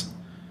 days.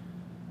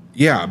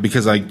 Yeah,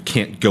 because I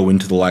can't go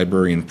into the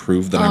library and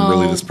prove that I'm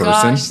really this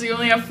person. Gosh, so you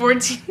only have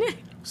 14 days.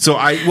 So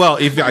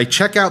if I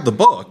check out the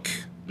book,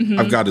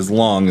 I've got as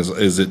long as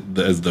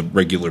the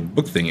regular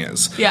book thing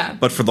is. Yeah.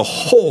 But for the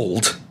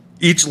hold,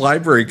 each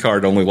library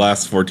card only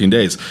lasts 14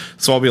 days.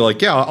 So I'll be like,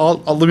 yeah, I'll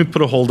let me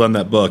put a hold on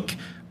that book.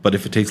 But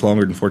if it takes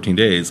longer than 14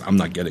 days, I'm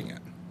not getting it.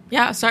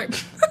 Yeah, sorry.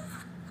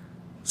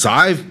 So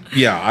I've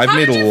made a lot of. How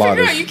did you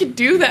figure out you could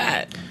do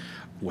that?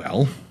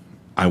 Well,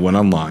 I went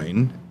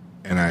online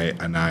and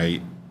I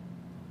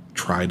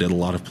tried at a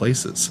lot of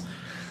places.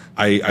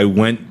 I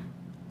went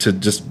to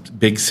just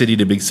big city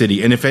to big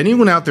city. And if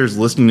anyone out there is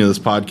listening to this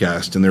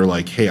podcast and they're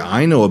like, hey,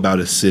 I know about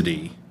a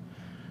city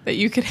that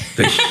you could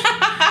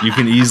you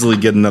can easily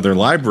get another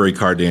library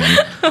card in,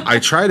 I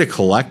try to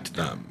collect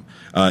them.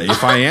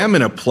 If I am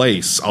in a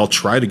place, I'll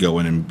try to go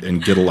in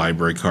and get a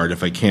library card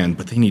if I can,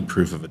 but they need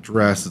proof of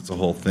address. It's a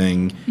whole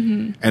thing.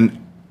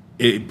 And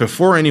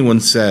before anyone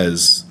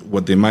says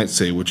what they might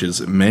say, which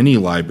is many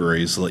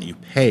libraries let you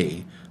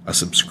pay a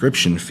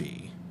subscription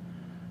fee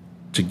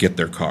to get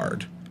their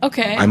card.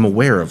 Okay. I'm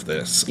aware of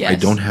this. Yes. I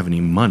don't have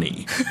any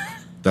money.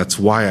 That's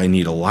why I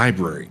need a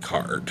library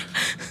card.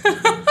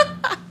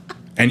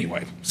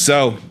 Anyway,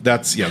 so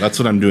that's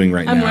what I'm doing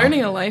right now. I'm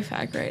learning a life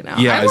hack right now.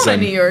 Yeah, I want a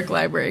New York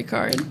library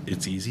card.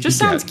 It's easy. Just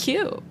to sounds get.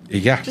 cute.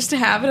 Yeah. Just to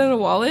have it in a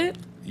wallet.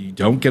 You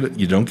don't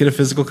get a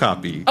physical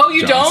copy. Oh,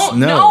 you don't?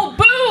 No.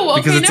 Boo.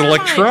 Okay, because it's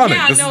electronic.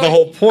 Yeah, this is the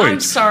whole point. I'm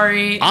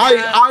sorry.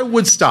 I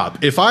would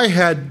stop if I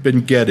had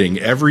been getting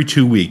every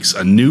 2 weeks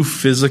a new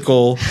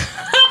physical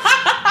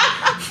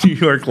New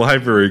York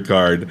library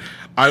card.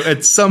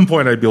 At some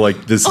point, I'd be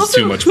like, "This is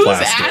too much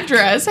plastic." Whose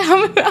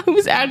address?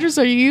 Whose address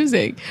are you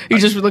using? Are you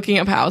just looking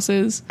up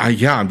houses?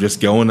 I'm just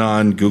going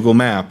on Google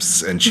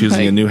Maps and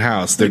choosing a new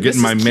house. They're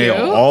getting my mail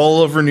cute.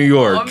 all over New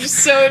York. Oh, I'm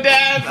so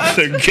dead.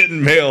 They're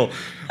getting mail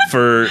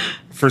for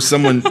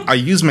someone. I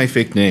use my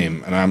fake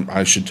name, and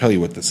I should tell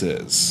you what this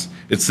is.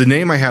 It's the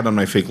name I had on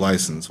my fake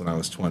license when I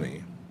was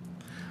 20.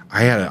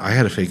 I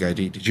had a fake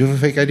ID. Did you have a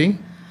fake ID?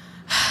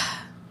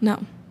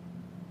 No,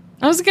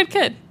 I was a good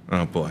kid.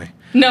 Oh boy.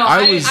 No,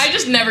 I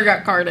just never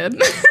got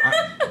carded.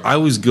 I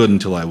was good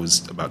until I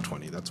was about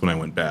 20. That's when I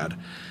went bad.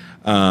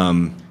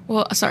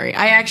 Well, sorry.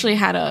 I actually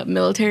had a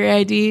military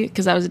ID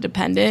because I was a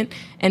dependent,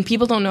 and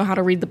people don't know how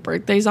to read the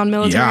birthdays on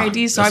military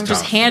IDs, so I would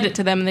just hand it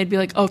to them, and they'd be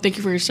like, "Oh, thank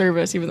you for your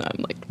service," even though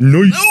I'm like,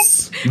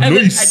 "Nice, nope. And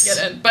nice." then I'd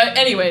get in. But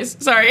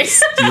anyways, sorry.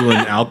 Stealing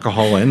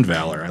alcohol and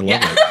valor. I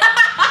love it.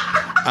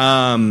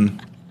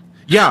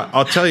 Yeah,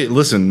 I'll tell you.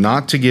 Listen,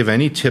 not to give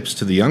any tips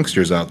to the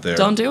youngsters out there.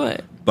 Don't do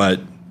it. But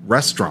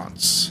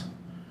restaurants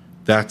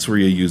that's where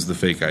you use the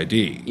fake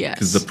ID. Yes.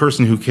 Because the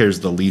person who cares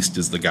the least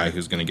is the guy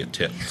who's going to get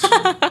tips.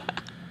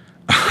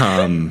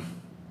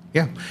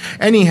 Yeah.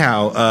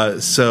 Anyhow,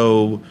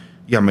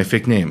 my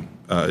fake name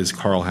is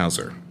Karl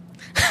Hauser.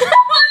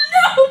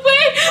 No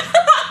way!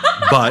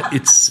 But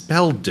it's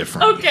spelled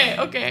differently.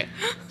 Okay.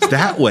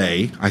 That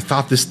way, I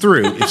thought this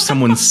through. If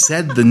someone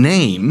said the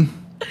name,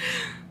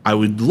 I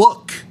would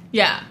look.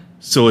 Yeah.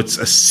 So it's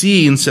a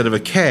C instead of a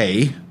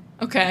K.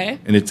 Okay.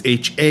 And it's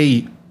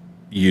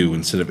H-A-U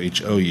instead of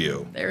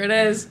H-O-U. There it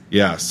is.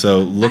 Yeah, so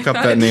look up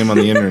that name on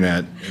the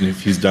internet, and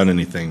if he's done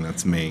anything,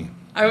 that's me.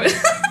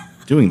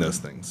 Doing those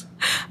things.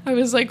 I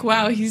was like,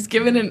 wow, he's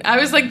given I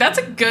was like, that's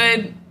a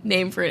good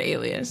name for an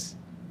alias.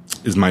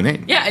 Is my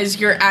name. Yeah, is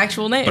your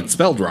actual name. But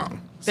spelled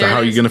wrong. So There how it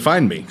are you is. going to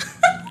find me?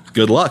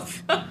 Good luck.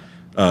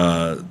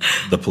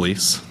 The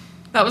police.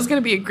 That was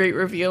going to be a great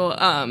reveal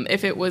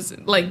if it was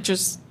like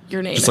just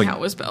your name Just and like how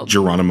it was spelled.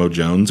 Geronimo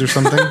Jones or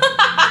something.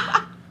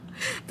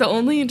 The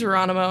only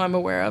Geronimo I'm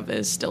aware of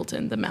is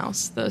Stilton, the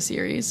mouse, the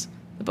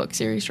book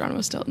series,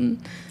 Geronimo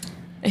Stilton.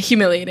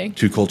 Humiliating.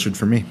 Too cultured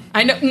for me.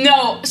 I know.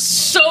 No,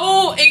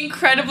 so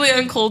incredibly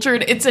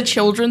uncultured. It's a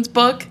children's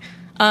book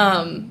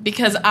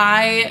because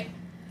I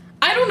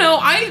don't know.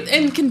 I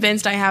am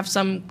convinced I have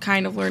some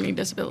kind of learning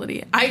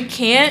disability. I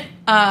can't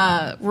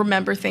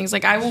remember things.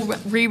 Like I will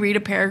reread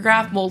a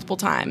paragraph multiple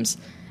times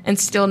and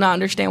still not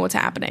understand what's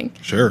happening.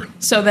 Sure.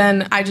 So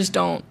then I just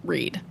don't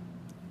read.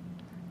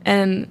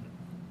 And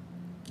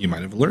You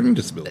might have a learning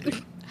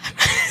disability.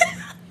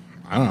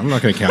 I'm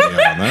not going to count you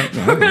out on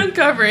that. we're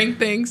uncovering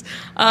things.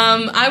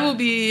 I will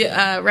be,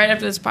 right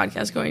after this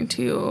podcast, going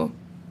to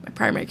my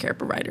primary care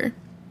provider.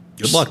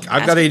 Good luck.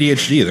 I've got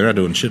ADHD. They're not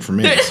doing shit for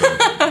me. So.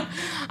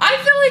 I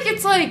feel like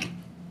it's like,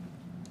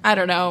 I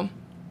don't know.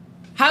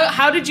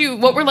 How did you,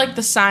 what were like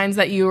the signs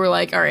that you were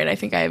like, all right, I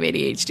think I have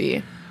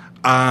ADHD?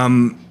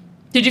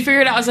 Did you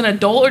figure it out as an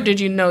adult, or did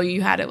you know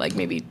you had it like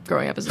maybe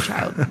growing up as a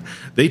child?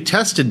 They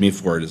tested me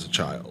for it as a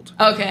child.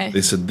 Okay.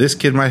 They said, this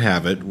kid might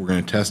have it. We're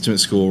going to test him at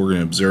school. We're going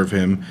to observe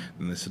him.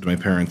 And they said to my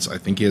parents, I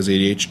think he has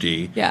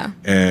ADHD. Yeah.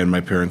 And my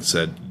parents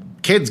said,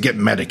 kids get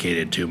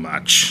medicated too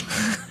much.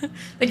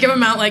 They give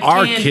them out like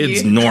Our candy.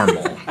 kid's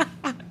normal.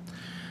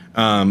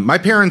 My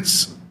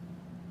parents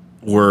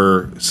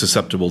were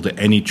susceptible to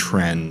any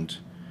trend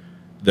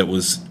that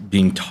was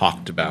being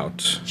talked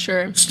about.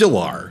 Sure. Still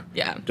are.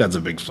 Yeah. Dad's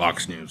a big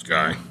Fox News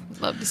guy.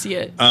 Love to see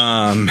it.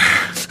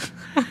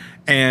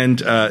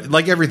 And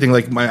like everything,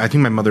 like I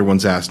think my mother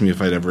once asked me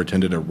if I'd ever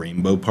attended a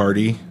rainbow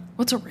party.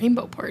 What's a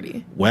rainbow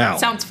party? Wow.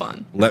 Sounds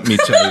fun. Let me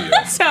tell you.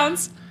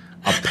 Sounds.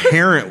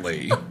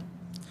 Apparently,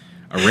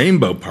 a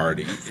rainbow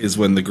party is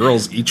when the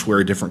girls each wear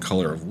a different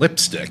color of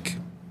lipstick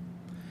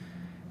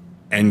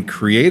and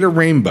create a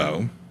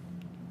rainbow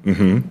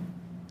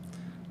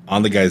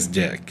on the guy's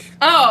dick.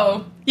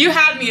 Oh, you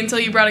had me until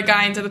you brought a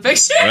guy into the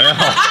picture. Well,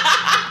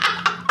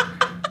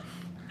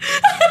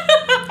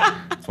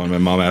 that's why my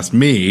mom asked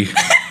me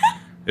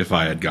if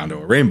I had gone to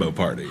a rainbow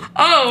party,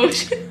 Oh,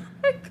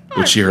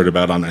 which she heard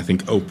about on, I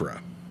think, Oprah.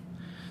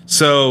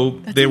 So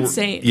they were,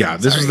 insane. yeah,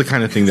 this was Sorry. the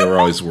kind of thing they were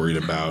always worried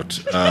about.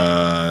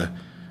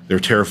 They were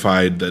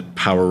terrified that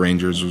Power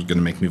Rangers was going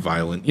to make me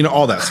violent,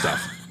 all that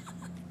stuff.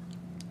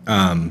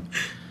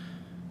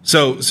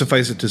 So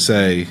suffice it to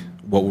say,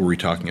 what were we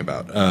talking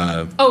about?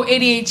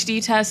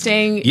 ADHD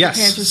testing. Your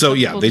parents were Yes. So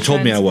yeah, susceptible they to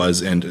told me I trends.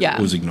 was, and Yeah.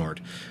 it was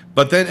ignored.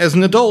 But then, as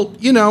an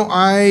adult, here's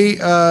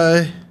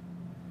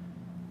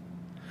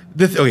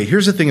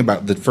the thing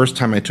about the first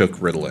time I took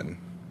Ritalin,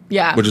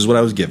 Yeah. which is what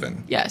I was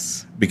given,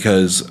 Yes.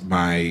 because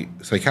my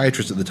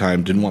psychiatrist at the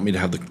time didn't want me to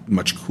have the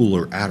much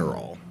cooler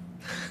Adderall,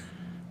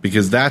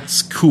 because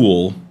that's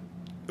cool.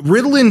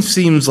 Ritalin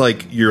seems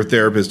like your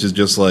therapist is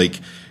just like,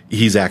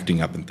 he's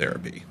acting up in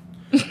therapy.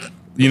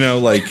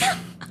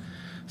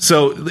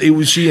 So it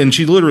was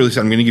she literally said,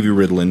 I'm going to give you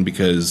Ritalin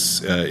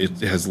because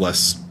it's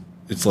less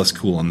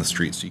cool on the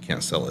street, so you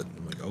can't sell it.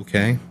 I'm like,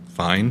 okay,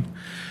 fine.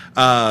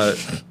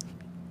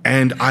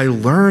 And I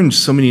learned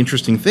so many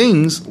interesting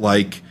things,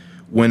 like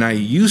when I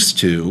used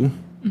to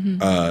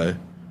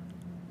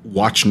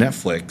watch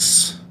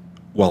Netflix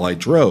while I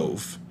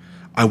drove,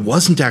 I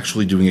wasn't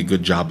actually doing a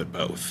good job at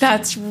both.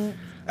 That's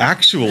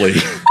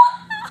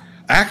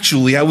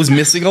Actually, I was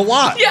missing a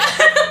lot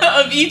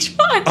of each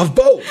one. of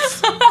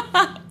both.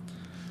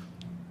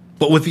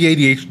 But with the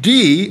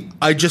ADHD,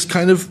 I just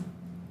kind of,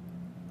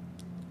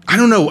 I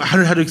don't know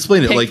how to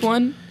explain it. Pick Like,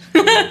 one.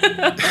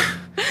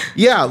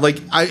 yeah, like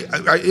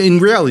I in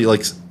reality,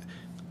 like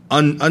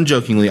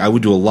unjokingly, I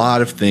would do a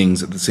lot of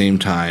things at the same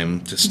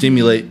time to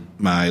stimulate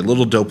my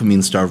little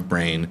dopamine-starved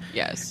brain.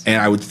 Yes. And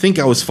I would think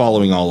I was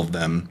following all of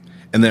them,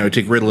 and then I would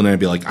take Ritalin and I'd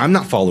be like, I'm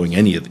not following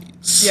any of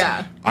these.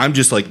 Yeah. I'm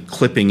just like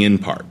clipping in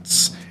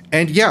parts.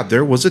 And yeah,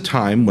 there was a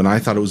time when I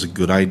thought it was a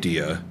good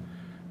idea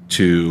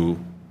to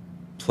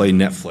play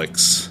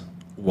Netflix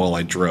while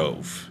I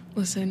drove.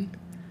 Listen,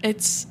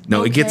 it's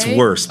No, it gets okay.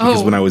 worse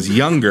because Oh. when I was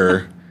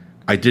younger,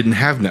 I didn't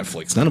have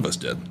Netflix. None of us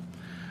did.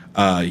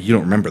 You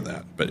don't remember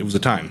that, but it was a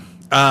time.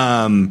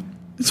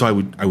 So I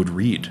would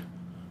read.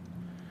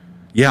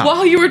 Yeah.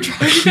 While you were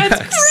driving? That's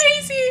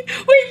crazy.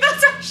 Wait,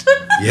 that's actually...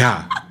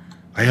 Yeah.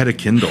 I had a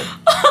Kindle.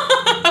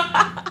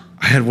 I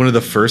had one of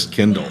the first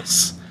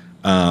Kindles.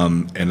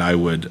 And I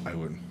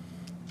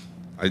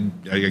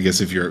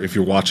guess if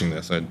you're watching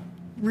this,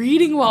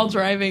 Reading while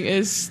driving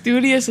is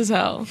studious as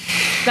hell.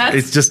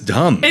 It's just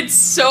dumb. It's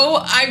so...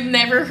 I've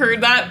never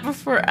heard that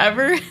before,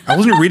 ever. I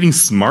wasn't reading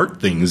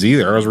smart things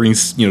either. I was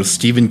reading,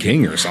 Stephen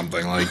King or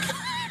something like,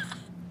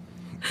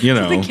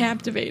 Something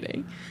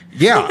captivating.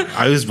 Yeah,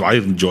 I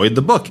enjoyed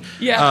the book.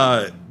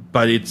 Yeah.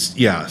 But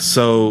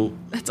so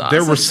That's awesome.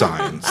 There were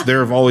signs. There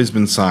have always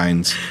been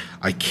signs.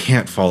 I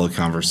can't follow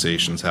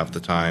conversations half the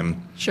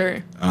time.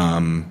 Sure.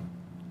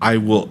 I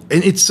will,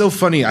 and it's so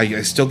funny.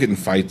 I still get in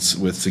fights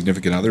with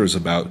significant others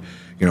about,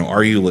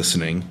 are you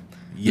listening?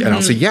 Yeah, and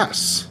I'll say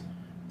yes,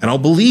 and I'll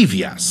believe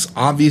yes.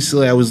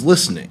 Obviously, I was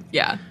listening.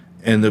 Yeah.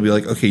 And they'll be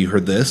like, "Okay, you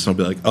heard this," and I'll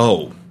be like,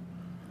 "Oh,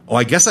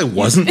 I guess I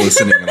wasn't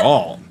listening at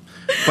all."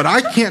 But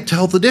I can't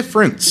tell the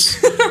difference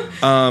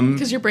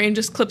Because your brain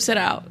just clips it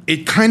out.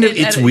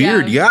 It's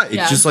weird. Yeah,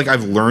 it's just like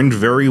I've learned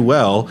very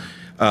well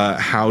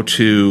how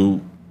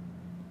to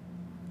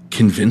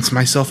convince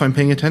myself I'm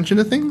paying attention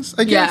to things,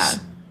 I guess. Yeah.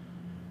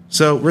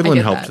 So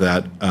Ritalin helped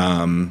that,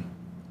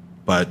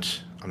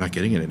 but I'm not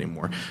getting it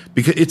anymore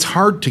because it's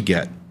hard to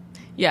get.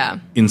 Yeah.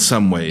 In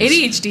some ways.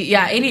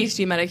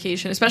 ADHD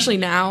medication, especially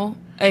now.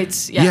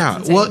 It's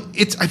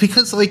it's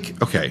because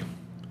okay.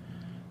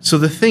 So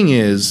the thing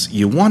is,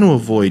 you want to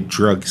avoid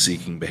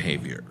drug-seeking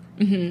behavior.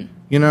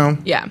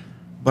 Mm-hmm. Yeah.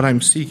 But I'm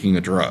seeking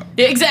a drug.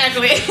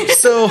 Exactly.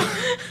 So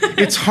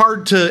it's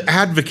hard to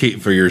advocate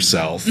for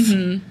yourself.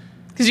 Mm-hmm.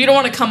 Because you don't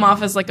want to come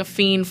off as like a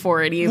fiend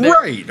for it either.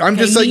 Right. I'm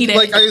just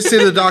like I say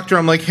to the doctor,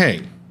 I'm like,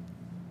 hey,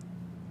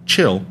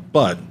 chill,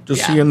 bud,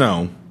 just so you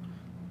know.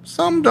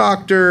 Some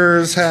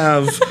doctors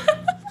have,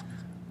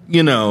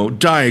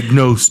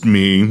 diagnosed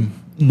me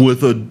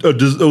with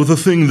a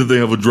thing that they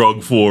have a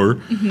drug for.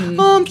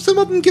 Mm-hmm. Some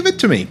of them give it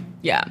to me.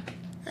 Yeah.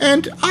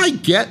 And I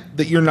get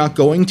that you're not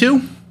going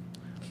to,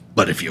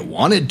 but if you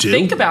wanted to.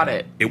 Think about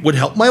it. It would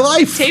help my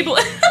life.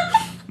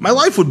 My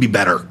life would be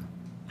better.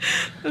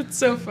 That's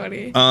so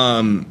funny.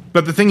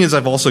 But the thing is,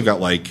 I've also got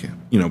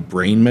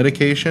brain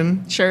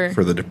medication. Sure.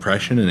 For the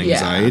depression and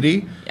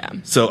anxiety. Yeah.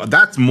 So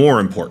that's more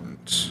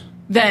important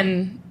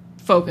than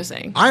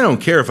focusing. I don't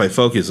care if I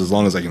focus as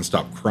long as I can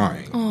stop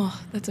crying. Oh,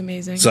 that's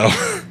amazing. So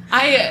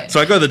I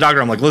go to the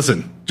doctor. I'm like,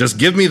 listen, just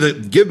give me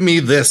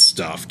this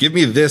stuff. Give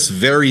me this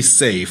very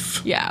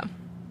safe. Yeah.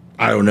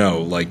 I don't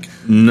know, like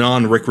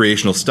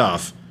non-recreational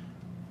stuff.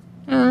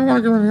 See,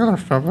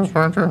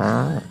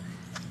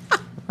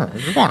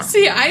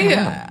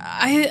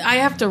 I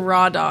have to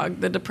raw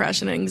dog the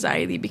depression and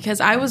anxiety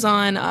because I was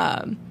on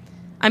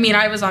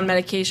I was on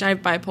medication. I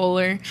have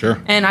bipolar. Sure.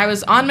 And I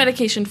was on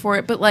medication for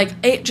it, but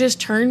it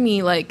just turned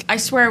me I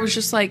swear I was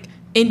just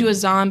into a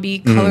zombie,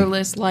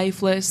 colorless,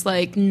 lifeless,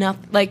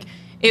 nothing.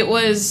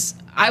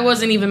 I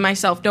wasn't even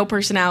myself, no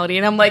personality.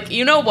 And I'm like,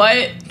 you know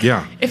what?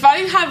 Yeah. If I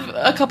have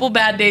a couple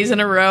bad days in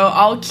a row,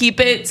 I'll keep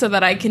it so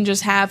that I can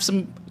just have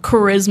some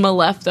charisma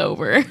left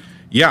over.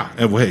 Yeah,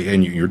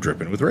 and you're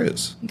dripping with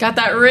Riz. Got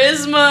that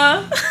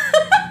charisma.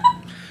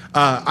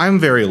 I'm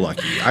very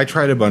lucky. I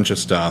tried a bunch of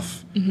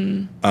stuff,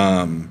 and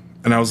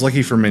I was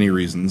lucky for many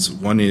reasons.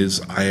 One is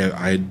I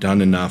had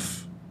done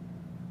enough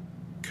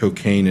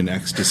cocaine and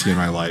ecstasy in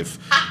my life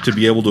to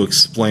be able to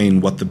explain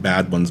what the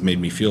bad ones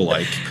made me feel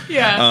like.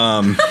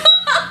 Yeah.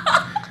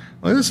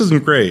 This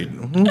isn't great.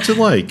 What's it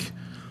like?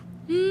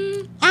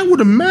 I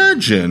would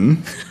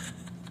imagine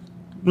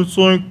it's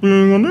like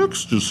being on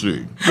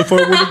ecstasy, if I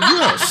were to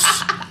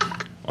guess.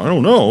 I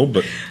don't know,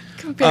 but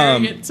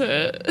comparing it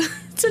to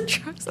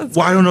drugs.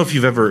 I don't know if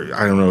you've ever.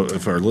 I don't know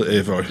if our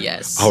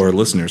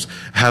listeners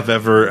have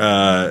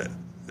ever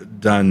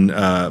done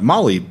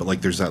Molly,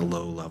 but there's that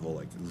low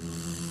level,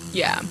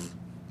 yeah.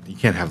 You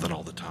can't have that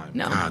all the time.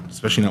 No, God,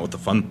 especially not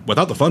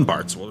without the fun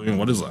parts. Well,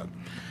 what is that?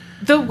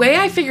 The way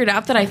I figured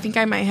out that I think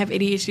I might have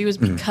ADHD was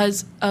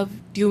because of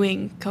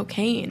doing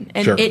cocaine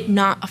and it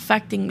not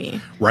affecting me.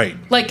 Right.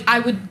 I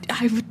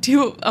would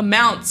do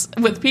amounts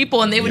with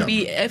people and they would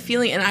be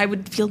feeling, and I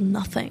would feel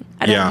nothing.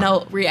 I'd have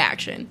no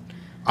reaction.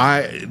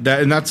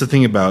 And that's the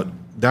thing about,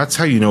 that's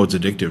how you know it's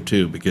addictive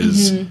too,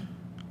 because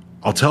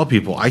I'll tell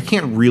people, I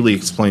can't really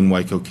explain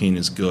why cocaine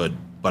is good,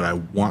 but I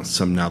want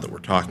some now that we're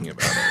talking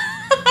about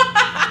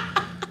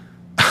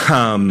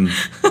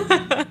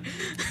it.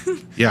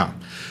 Yeah.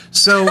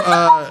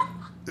 So,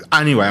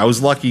 anyway, I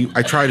was lucky.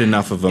 I tried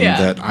enough of them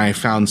that I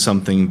found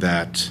something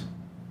that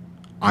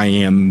I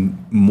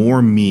am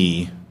more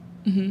me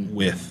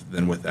with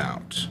than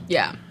without.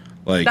 Yeah.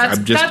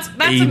 I'm just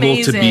that's able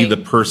amazing. to be the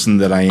person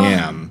that I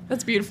am.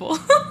 That's beautiful.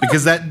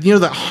 Because that,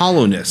 that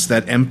hollowness,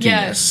 that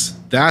emptiness,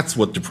 that's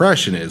what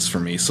depression is for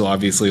me. So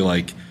obviously,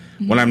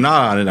 when I'm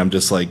not on it, I'm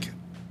just like,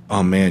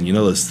 oh man,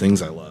 those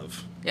things I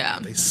love. Yeah.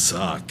 They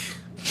suck.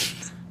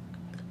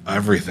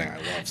 Everything I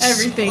love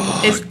Everything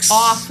sucks. is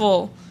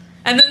awful.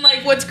 And then,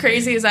 like, what's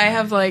crazy is I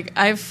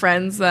have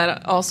friends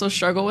that also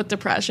struggle with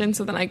depression.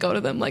 So then I go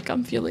to them like,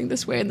 I'm feeling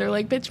this way, and they're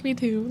like, bitch, me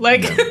too.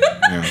 Like,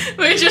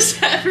 we just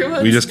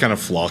kind of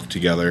flock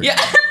together. Yeah.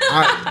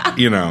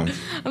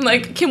 I'm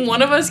like, can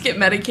one of us get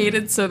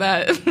medicated so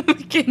that we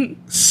can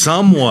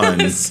someone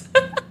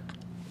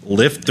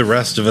lift the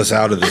rest of us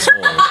out of this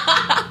hole?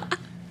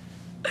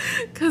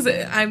 Because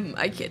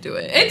I can't do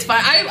it. It's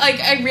fine.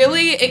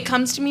 It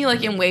comes to me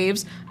like in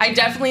waves. I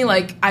definitely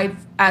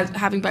as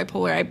having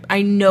bipolar,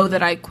 I know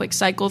that I quick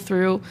cycle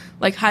through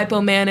like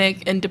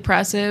hypomanic and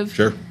depressive.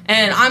 Sure.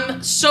 And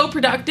I'm so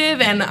productive,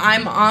 and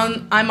I'm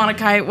on a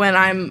kite when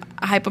I'm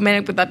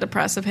hypomanic, but that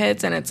depressive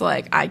hits, and it's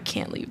like I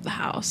can't leave the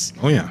house.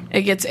 Oh yeah.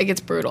 It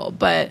gets brutal,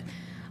 but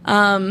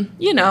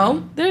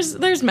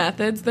there's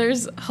methods,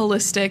 there's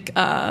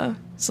holistic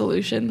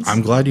solutions.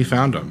 I'm glad you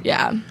found them.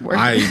 Yeah.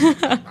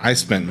 I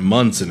spent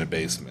months in a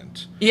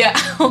basement. Yeah.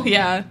 Oh,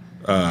 yeah.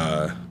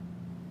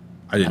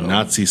 I did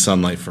not see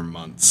sunlight for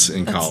months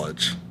in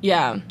college.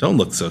 Yeah. Don't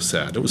look so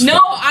sad. It was no.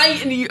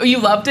 fun. You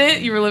loved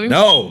it. You were living.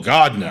 No,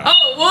 God, no.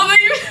 Oh well,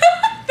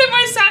 then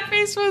my sad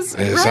face was.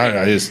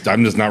 Right.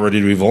 I'm just not ready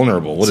to be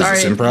vulnerable. What Sorry.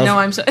 is this, improv? No,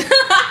 I'm sorry.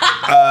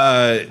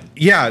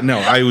 Yeah, no,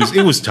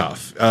 it was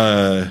tough.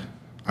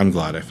 I'm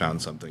glad I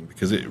found something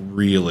because it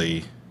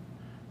really,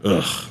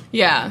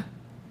 Yeah.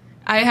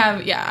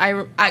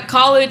 At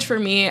college for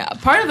me,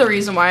 part of the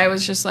reason why I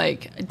was just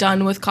like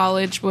done with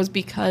college was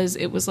because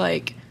it was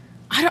like,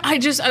 I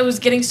was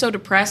getting so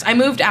depressed. I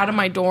moved out of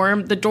my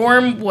dorm. The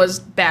dorm was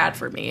bad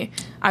for me.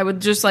 I would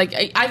just like,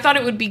 I thought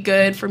it would be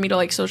good for me to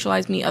like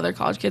socialize, meet other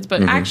college kids,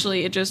 but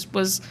actually it just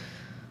was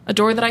a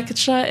door that I could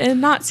shut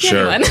and not see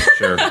anyone.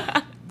 Sure.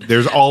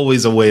 There's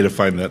always a way to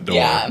find that door.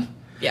 Yeah.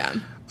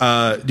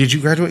 Did you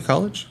graduate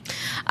college?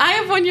 I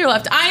have 1 year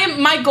left.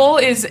 My goal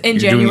is in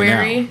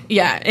January.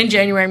 Yeah, in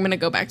January I'm going to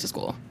go back to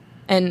school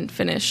and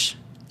finish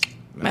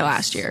my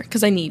last year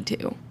because I need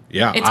to.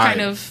 Yeah,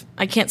 it's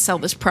I can't sell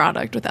this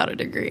product without a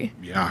degree.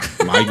 Yeah,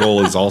 my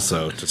goal is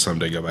also to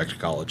someday go back to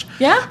college.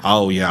 Yeah.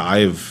 Oh yeah,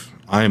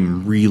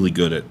 I'm really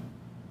good at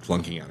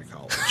flunking out of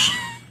college.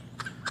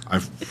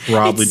 I've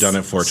probably done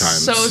it 4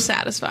 times. So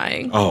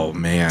satisfying. Oh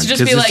man, to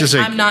just be like,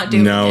 I'm not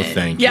doing it. No,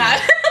 thank you.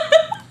 Yeah.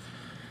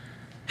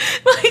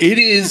 It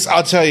is,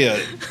 I'll tell you,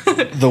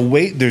 the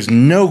weight, there's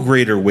no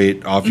greater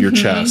weight off your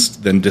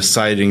chest than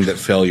deciding that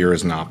failure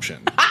is an option.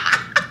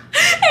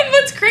 And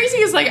what's crazy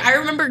is, like, I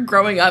remember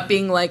growing up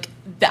being like,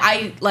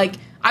 I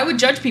would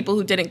judge people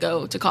who didn't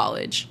go to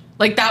college.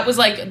 Like, that was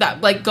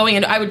like, going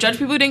into, I would judge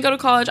people who didn't go to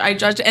college,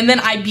 and then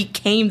I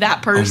became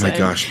that person. Oh my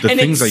gosh, the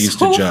things I used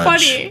to judge.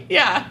 Funny,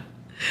 yeah.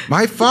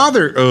 My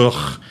father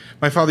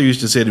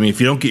used to say to me,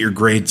 if you don't get your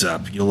grades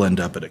up, you'll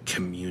end up at a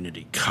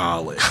community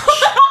college.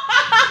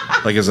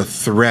 Like as a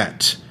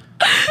threat.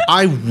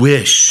 I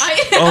wish.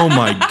 Oh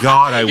my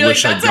God, I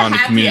wish I'd gone to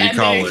community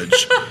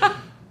college.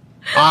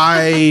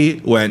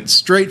 I went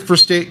straight for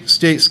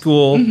state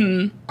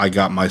school. I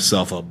got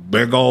myself a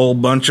big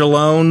old bunch of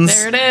loans.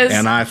 There it is.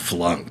 And I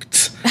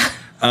flunked.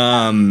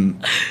 The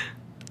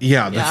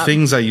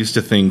things I used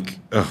to think,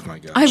 oh my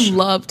gosh.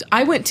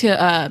 I went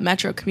to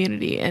Metro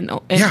Community and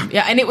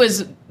it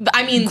was,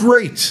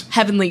 great.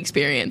 Heavenly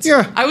experience.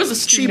 Yeah. I was a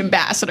student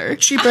ambassador.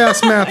 Cheap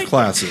ass math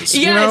classes. Yes.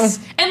 You know?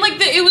 And like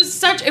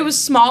it was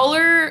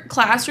smaller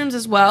classrooms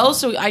as well,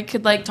 so I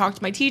could like talk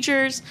to my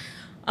teachers.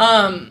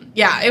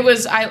 It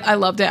was, I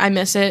loved it. I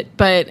miss it,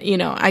 but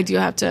I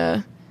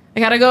gotta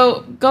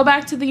go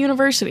back to the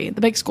university,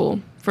 the big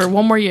school for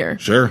 1 more year.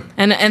 Sure.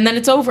 And then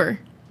it's over.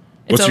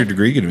 What's your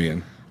degree going to be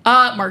in?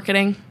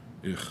 Marketing.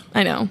 Ugh.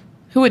 I know.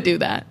 Who would do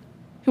that?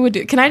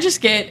 Can I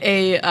just get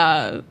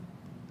a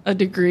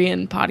degree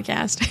in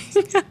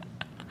podcasting?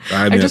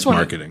 I mean, it's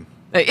marketing.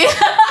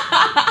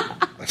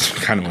 That's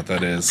kind of what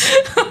that is.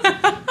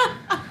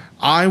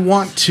 I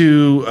want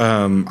to,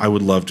 I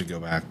would love to go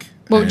back.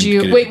 What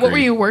were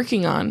you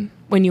working on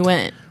when you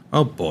went?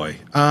 Oh boy.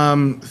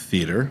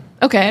 Theater.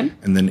 Okay.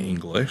 And then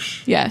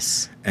English.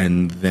 Yes.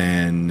 And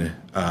then,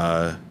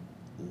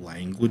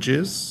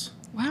 languages.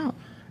 Wow.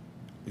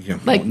 Yeah,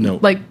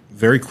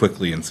 very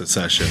quickly in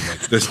succession.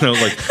 Like there's no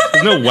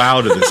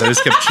wow to this. I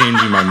just kept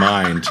changing my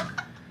mind.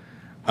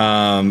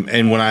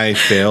 And when I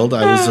failed,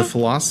 I was a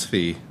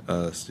philosophy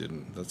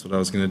student. That's what I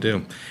was going to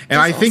do. And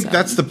I think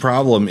that's the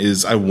problem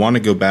is I want to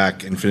go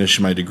back and finish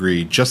my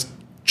degree just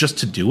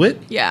to do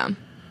it. Yeah.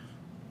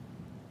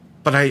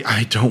 But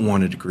I don't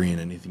want a degree in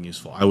anything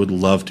useful. I would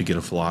love to get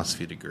a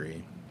philosophy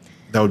degree.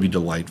 That would be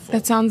delightful.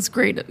 That sounds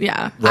great.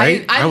 Yeah.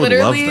 Right? I would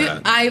literally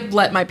love that. I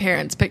let my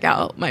parents pick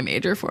out my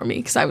major for me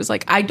because I was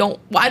like, I don't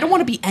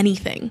want to be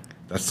anything.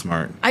 That's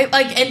smart.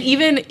 And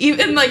even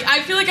like I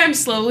feel like I'm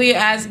slowly,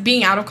 as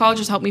being out of college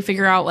has helped me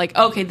figure out like,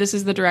 okay, this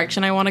is the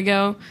direction I want to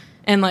go.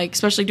 And like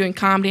especially doing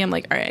comedy, I'm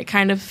like, all right, I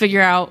kind of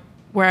figure out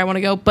where I want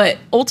to go. But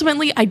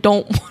ultimately I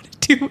don't want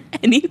to do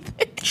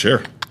anything.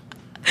 Sure.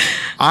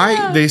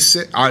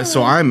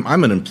 So I'm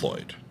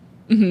unemployed.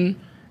 Mm-hmm.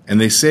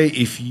 And they say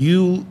if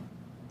you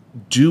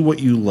do what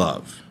you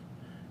love,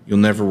 you'll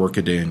never work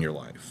a day in your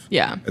life.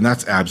 Yeah. And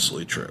that's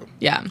absolutely true.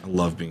 Yeah. I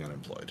love being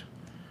unemployed.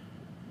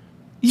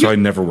 So I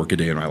never work a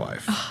day in my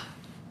life.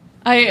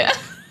 I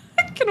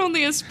can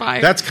only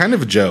aspire. That's kind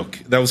of a joke.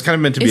 That was kind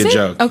of meant to be Is a it?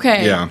 joke.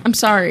 Okay. Yeah. I'm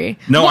sorry.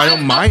 No, Well, I don't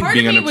a mind part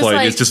being of me was unemployed.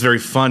 like- It's just very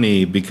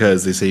funny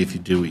because they say if you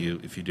do what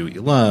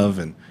you love,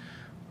 and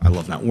I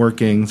love not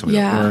working, so I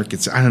don't work.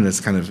 I don't know. It's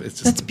kind of it's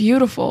just That's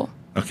beautiful.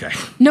 okay.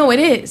 No, it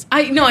is.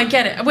 I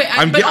get it. Wait,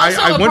 but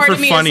also I a went part for of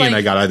me funny is and like,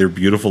 I got either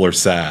beautiful or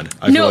sad.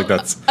 I feel like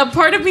that's. a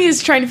part of me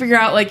is trying to figure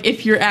out like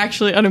if you're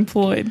actually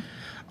unemployed.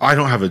 I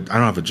don't have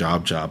a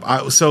job.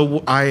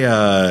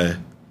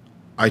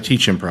 I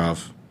teach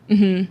improv,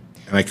 and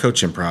I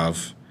coach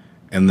improv,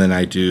 and then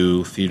I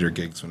do theater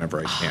gigs whenever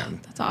I can.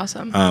 That's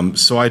awesome.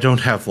 So I don't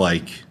have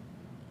like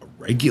a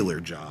regular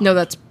job. No,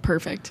 that's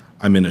perfect.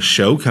 I'm in a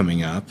show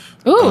coming up.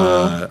 Ooh.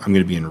 I'm going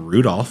to be in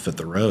Rudolph at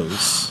the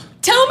Rose.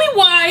 Tell me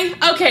why.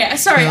 Okay,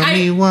 sorry. Tell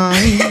me why.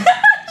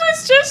 I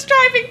was just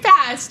driving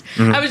past.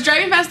 I was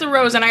driving past the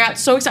Rose, and I got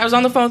so excited. I was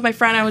on the phone with my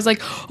friend. I was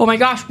like, "Oh my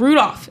gosh,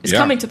 Rudolph is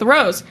coming to the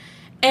Rose,"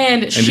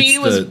 and she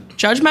was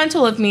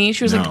judgmental of me.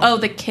 She was like, "Oh,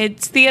 the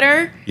kids'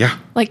 theater." Yeah.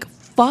 Like,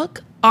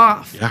 fuck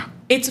off. Yeah.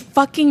 It's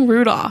fucking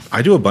Rudolph.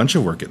 I do a bunch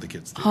of work at the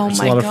kids' theater. Oh It's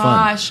my a lot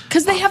gosh,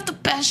 because they have the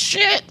best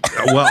shit. of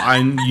fun.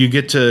 Well, you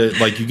get to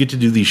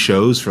do these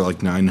shows for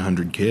like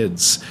 900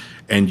 kids,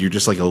 and you're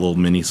just like a little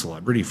mini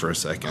celebrity for a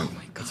second. Oh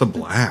my God. It's a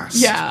blast.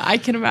 Yeah, I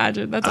can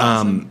imagine. That's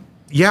awesome.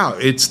 Yeah,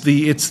 it's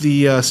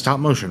the stop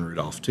motion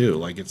Rudolph too.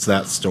 Like it's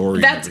that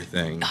story and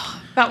everything.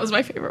 That was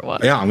my favorite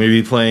one. Yeah, I'm going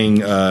to be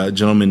playing a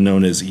gentleman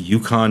known as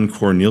Yukon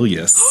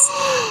Cornelius.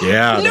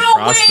 Yeah, the No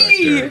prospector.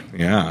 way!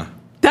 Yeah.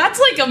 That's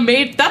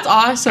like that's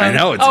awesome. I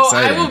know, it's Oh,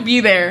 exciting. I will be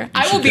there.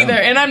 I will should be come.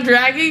 there. And I'm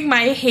dragging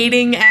my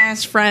hating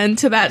ass friend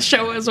to that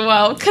show as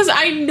well. Because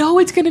I know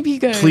it's going to be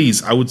good.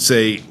 Please, I would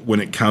say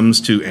when it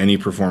comes to any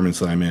performance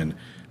that I'm in,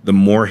 the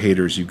more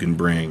haters you can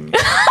bring,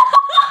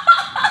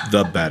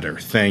 the better.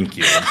 Thank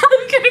you.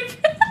 I'm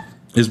gonna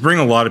Just bring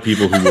a lot of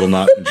people who will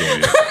not enjoy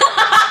it.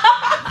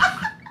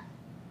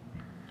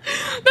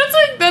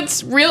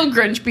 That's real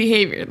Grinch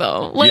behavior,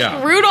 though. Like,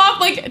 Yeah. Rudolph,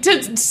 like,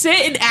 to sit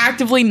and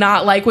actively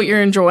not like what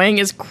you're enjoying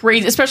is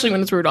crazy, especially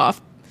when it's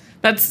Rudolph.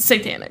 That's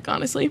satanic,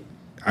 honestly.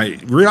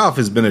 Rudolph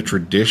has been a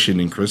tradition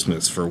in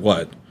Christmas for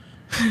what?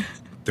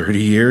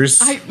 30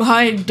 years?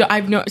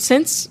 I've known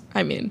since,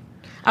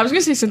 I was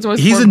going to say since I was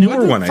He's born. a newer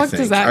What the one, I fuck think.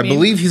 does that I mean?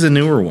 believe he's a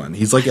newer one.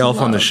 He's like Elf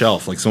on the love-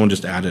 Shelf. Like someone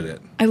just added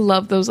it. I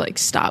love those like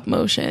stop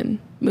motion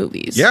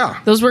movies. Yeah.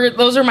 Those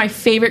are my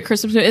favorite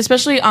Christmas movies.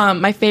 Especially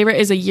my favorite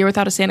is A Year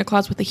Without a Santa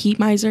Claus with the heat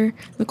miser,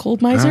 the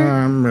cold miser.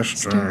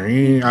 Mr.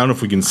 He. I don't know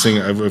if we can sing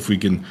it. If we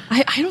can.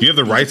 I don't Do you have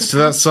the think rights it's to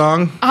that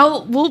song?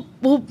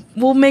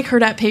 We'll make her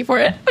that pay for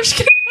it. I'm just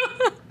kidding.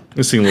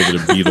 Let's sing a little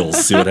bit of Beatles,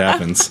 see what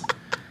happens.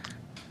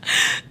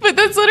 But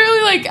that's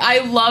literally like I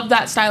love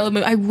that style of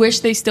movie. I wish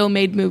they still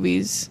made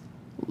movies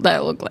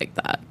that look like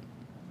that.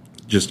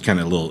 Just kind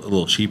of a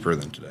little cheaper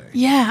than today.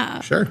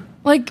 Yeah. Sure.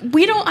 Like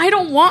I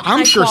don't want I'm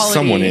high sure quality.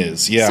 someone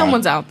is. Yeah.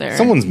 Someone's out there.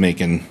 Someone's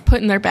making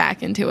putting their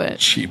back into it.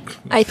 cheap.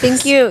 I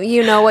think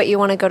you know what you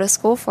want to go to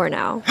school for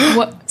now.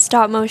 What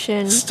Stop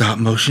motion. Stop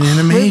motion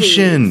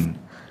animation.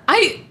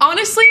 I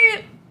honestly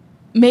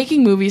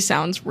making movies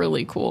sounds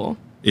really cool.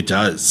 It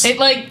does. It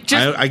like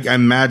just I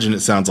imagine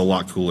it sounds a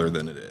lot cooler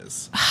than it is.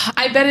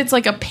 I bet it's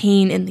like a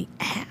pain in the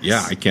ass.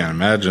 Yeah, I can't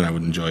imagine I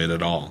would enjoy it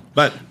at all.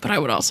 But But I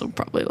would also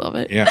probably love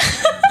it. yeah.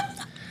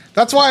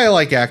 That's why I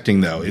like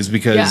acting though, is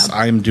because Yeah.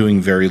 I'm doing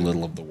very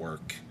little of the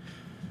work.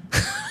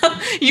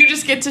 You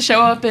just get to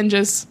show up and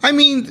just I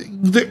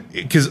mean,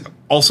 because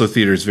also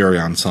theater is very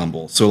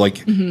ensemble. So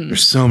like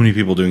there's so many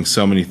people doing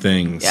so many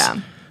things.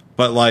 Yeah.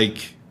 But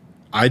like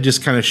I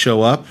just kind of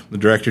show up, the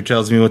director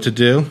tells me what to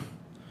do.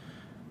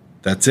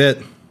 That's it.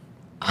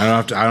 I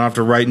don't have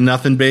to write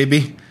nothing,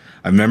 baby.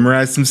 I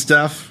memorized some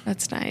stuff.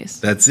 that's nice.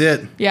 That's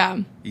it. Yeah.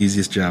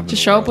 Easiest job.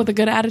 Just show up with a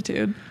good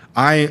attitude.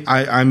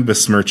 I'm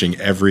besmirching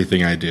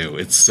everything I do.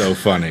 It's so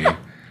funny.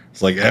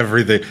 It's like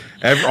everything.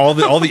 All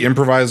the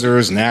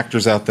improvisers and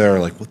actors out there are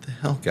like, "What the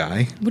hell,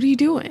 guy? What are you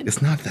doing?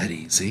 It's not that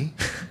easy."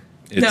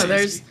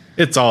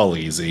 It's all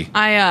easy.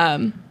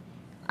 I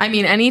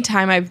mean,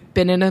 anytime I've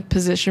been in a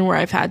position where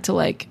I've had to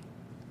like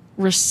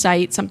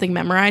recite something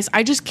memorized,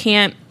 I just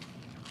can't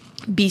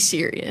be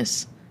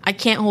serious. I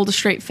can't hold a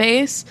straight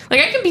face. Like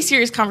I can be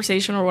serious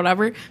conversation or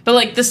whatever, but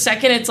like the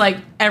second it's like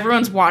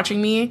everyone's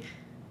watching me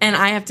and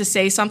I have to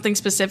say something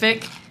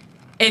specific,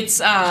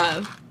 it's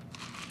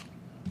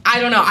I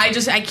don't know. I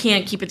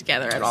can't keep it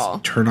together at all.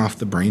 Turn off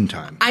the brain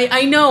time.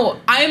 I know.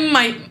 I'm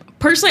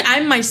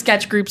my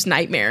sketch group's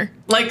nightmare.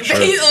 Like Sure.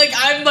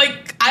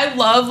 I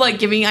love like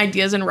giving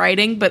ideas and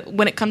writing, but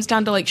when it comes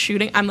down to like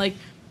shooting, I'm like,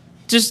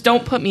 just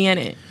don't put me in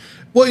it.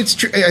 Well, it's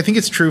true. I think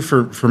it's true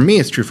for me.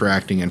 It's true for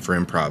acting and for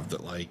improv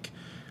that like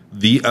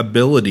the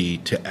ability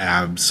to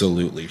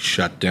absolutely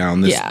shut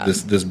down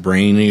this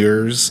brain of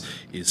yours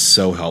is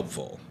so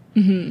helpful.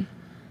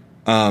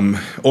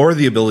 Or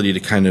the ability to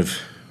kind of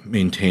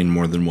maintain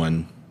more than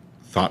one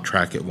thought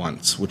track at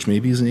once, which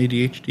maybe is an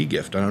ADHD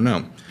gift. I don't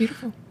know.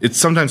 Beautiful. It's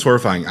sometimes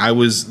horrifying. A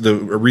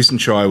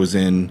recent show I was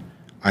in,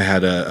 I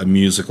had a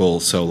musical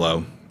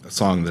solo, a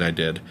song that I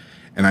did,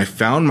 and I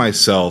found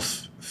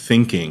myself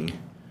thinking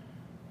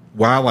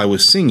while I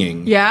was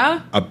singing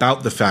Yeah?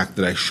 about the fact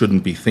that I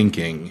shouldn't be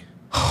thinking.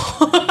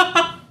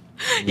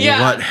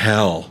 Yeah. What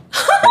hell?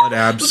 What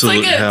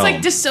absolute hell? It's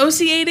like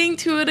dissociating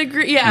to a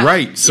degree. Yeah.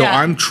 Right. So Yeah.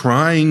 I'm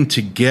trying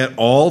to get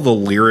all the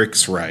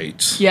lyrics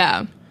right.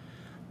 Yeah.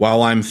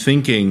 While I'm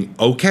thinking,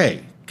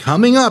 okay,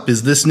 coming up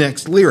is this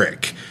next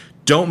lyric.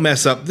 Don't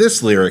mess up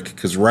this lyric,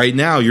 because right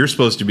now you're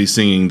supposed to be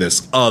singing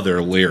this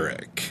other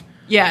lyric.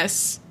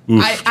 Yes.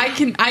 Oof.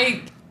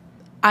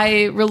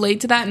 I relate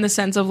to that in the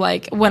sense of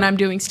like when I'm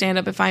doing stand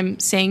up, if I'm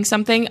saying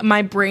something,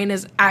 my brain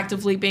is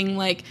actively being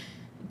like,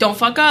 don't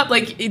fuck up.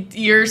 Like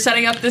you're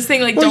setting up this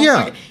thing. Like, Well, don't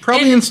yeah, fuck.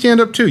 probably And- in stand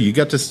up too. You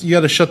got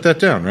to shut that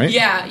down, right?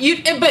 Yeah,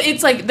 but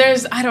it's like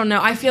I don't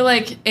know. I feel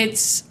like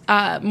it's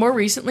more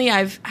recently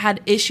I've had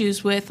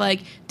issues with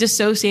like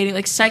dissociating,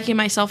 like psyching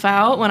myself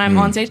out when I'm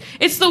on stage.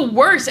 It's the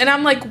worst, and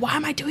I'm like, why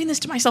am I doing this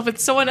to myself?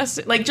 It's so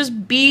unnecessary. Like,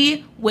 just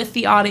be with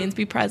the audience,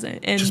 be present,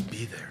 and Just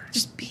be there.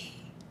 just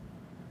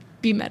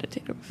be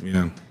meditative.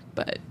 Yeah.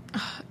 But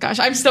gosh,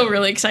 I'm still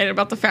really excited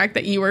about the fact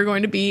that you are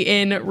going to be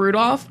in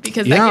Rudolph,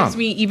 because Yeah. that gives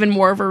me even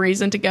more of a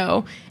reason to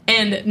go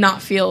and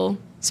not feel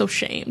so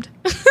shamed.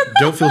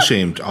 Don't feel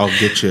shamed. I'll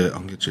get you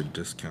a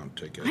discount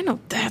ticket. I know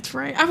that's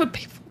right. I would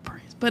pay full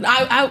price, but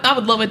I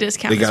would love a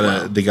discount.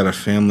 They got a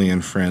family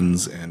and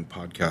friends and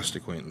podcast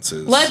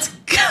acquaintances. Let's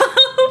go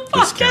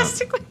podcast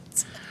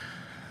equipment.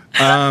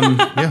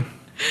 Yeah.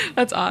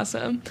 That's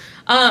awesome.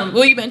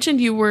 Well, you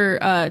mentioned you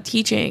were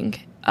teaching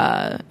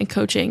and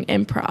coaching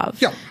improv.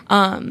 Yeah.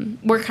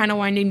 We're kind of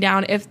winding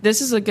down. If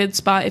this is a good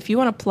spot, if you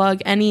want to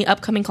plug any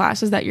upcoming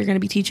classes that you're going to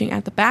be teaching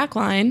at the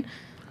Backline,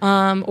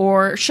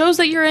 or shows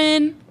that you're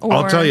in, or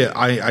I'll tell you,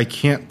 I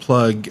can't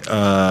plug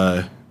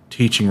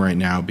teaching right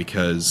now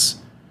because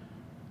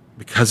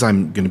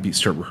I'm going to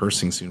start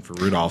rehearsing soon for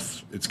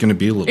Rudolph. It's going to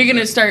be a little. you're going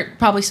to bit. start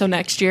probably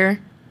next year.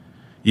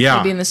 Yeah,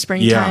 maybe in the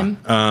springtime.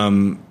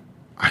 Yeah.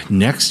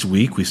 Next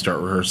week we start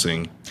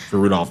rehearsing for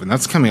Rudolph, and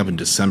that's coming up in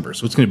December,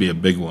 so it's going to be a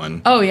big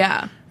one. Oh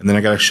yeah, And then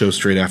I got a show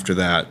straight after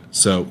that.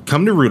 So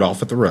come to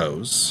Rudolph at the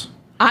Rose.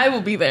 I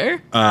will be there.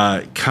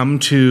 Come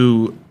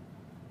to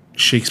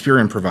Shakespeare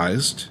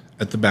Improvised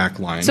at the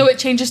Backline. So it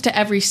changes to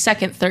every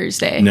second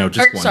Thursday. No,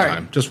 just Or, one sorry.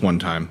 time. Just one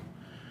time.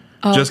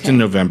 Oh, Just okay. in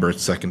November,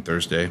 it's second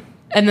Thursday.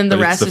 And then the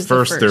But rest it's is the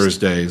first the first.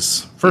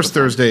 Thursdays. First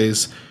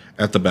Thursdays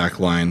at the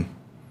Backline.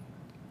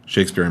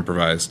 Shakespeare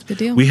Improvised. Good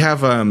deal. We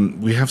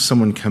have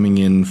someone coming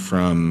in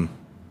from,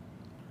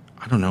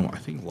 I don't know, I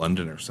think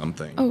London or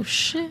something. Oh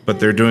shit! But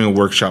they're doing a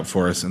workshop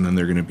for us, and then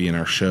they're going to be in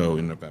our show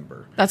in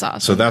November. That's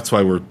awesome. So that's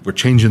why we're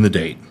changing the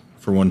date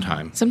for one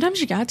time. Sometimes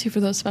you got to for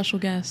those special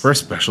guests. For a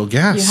special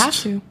guest. You have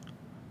to.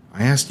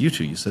 I asked you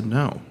to. You said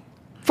no.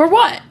 For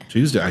what?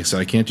 Tuesday. I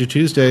said I can't do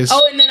Tuesdays.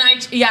 Oh, and then I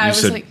you was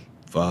said, like,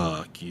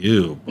 fuck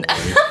you, boy.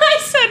 I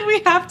said we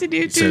have to do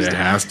You said Tuesday. it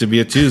has to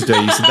be a Tuesday.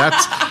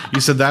 You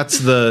said that's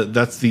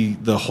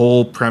the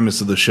whole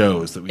premise of the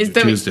show is that we Is do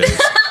that we- Tuesdays.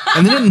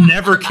 And then it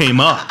never came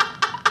up.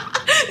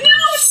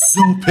 I'm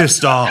so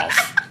pissed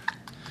off.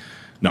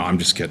 No, I'm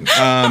just kidding.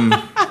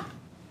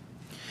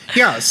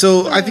 Yeah,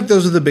 so I think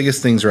those are the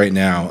biggest things right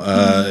now.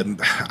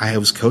 I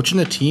was coaching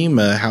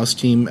a house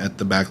team at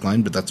the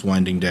Backline, but that's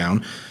winding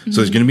down. So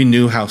there's going to be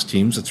new house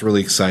teams. It's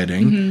really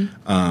exciting.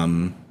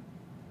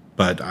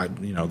 But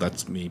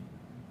that's me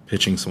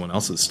pitching someone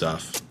else's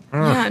stuff.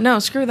 Yeah, no,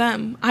 screw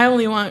them. I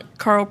only want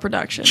Karl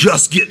Productions.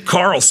 Just get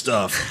Karl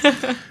stuff.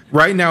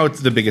 Right now,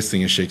 it's the biggest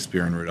thing is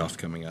Shakespeare and Rudolph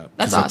coming up. 'Cause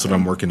That's That's awesome. what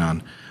I'm working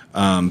on.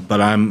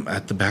 But I'm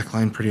at the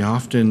Backline pretty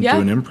often Yeah.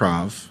 doing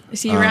improv. I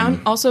see you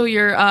around. Also,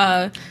 you're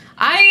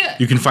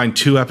You can find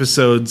 2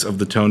 episodes of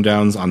the Tone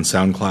Downs on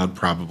SoundCloud,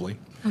 probably.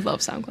 I love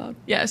SoundCloud.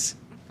 Yes.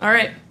 All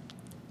right.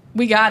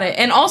 We got it.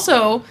 And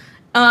also,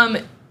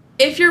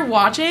 if you're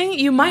watching,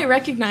 you might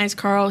recognize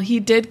Karl. He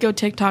did go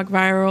TikTok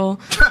viral.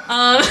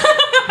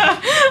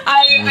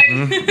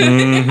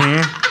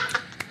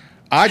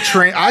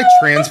 I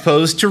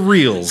transposed to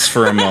Reels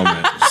for a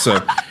moment.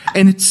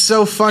 And it's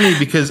so funny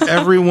because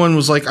everyone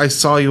was like, I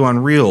saw you on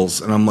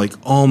Reels. And I'm like,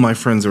 all my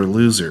friends are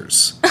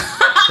losers.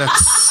 That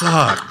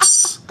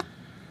sucks.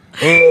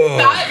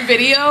 That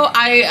video,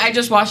 I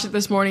just watched it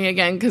this morning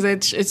again because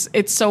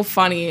it's so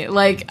funny.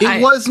 Like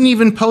It wasn't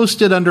even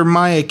posted under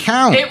my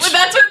account. that's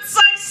what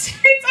sucks.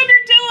 It's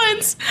under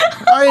Dylan's.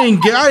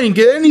 I didn't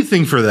get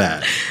anything for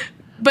that.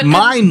 But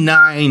My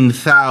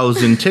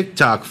 9,000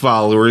 TikTok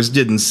followers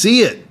didn't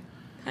see it.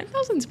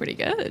 9,000's pretty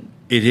good.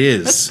 It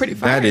is. That's pretty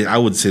fun. That is, I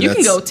would say You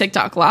that's. can go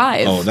TikTok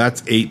live. Oh,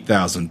 that's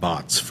 8,000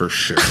 bots for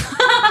sure.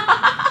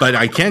 But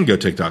I can go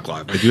TikTok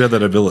live. I do have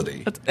that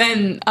ability.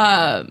 And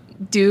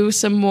do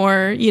some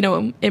more,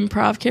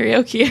 improv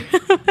karaoke.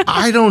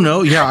 I don't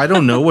know. Yeah, I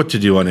don't know what to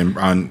do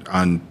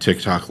on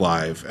TikTok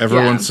live. Every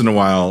Yeah. once in a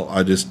while,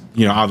 I just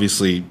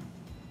obviously,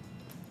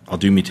 I'll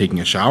do me taking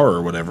a shower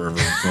or whatever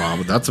every once in a while,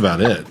 but that's about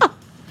it.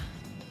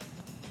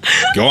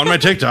 Go on my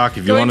TikTok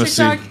if you Go on want to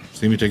TikTok.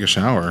 see me take a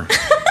shower.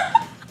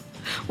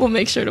 We'll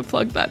make sure to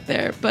plug that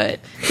there. But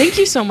thank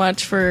you so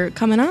much for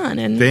coming on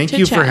and Thank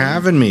you for chit-chatting.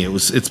 having me.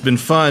 It's been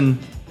fun.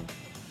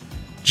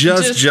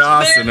 Just Just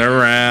jossing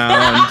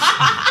around.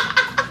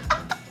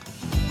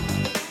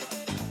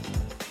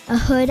 a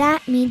Huda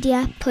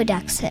Media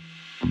Production.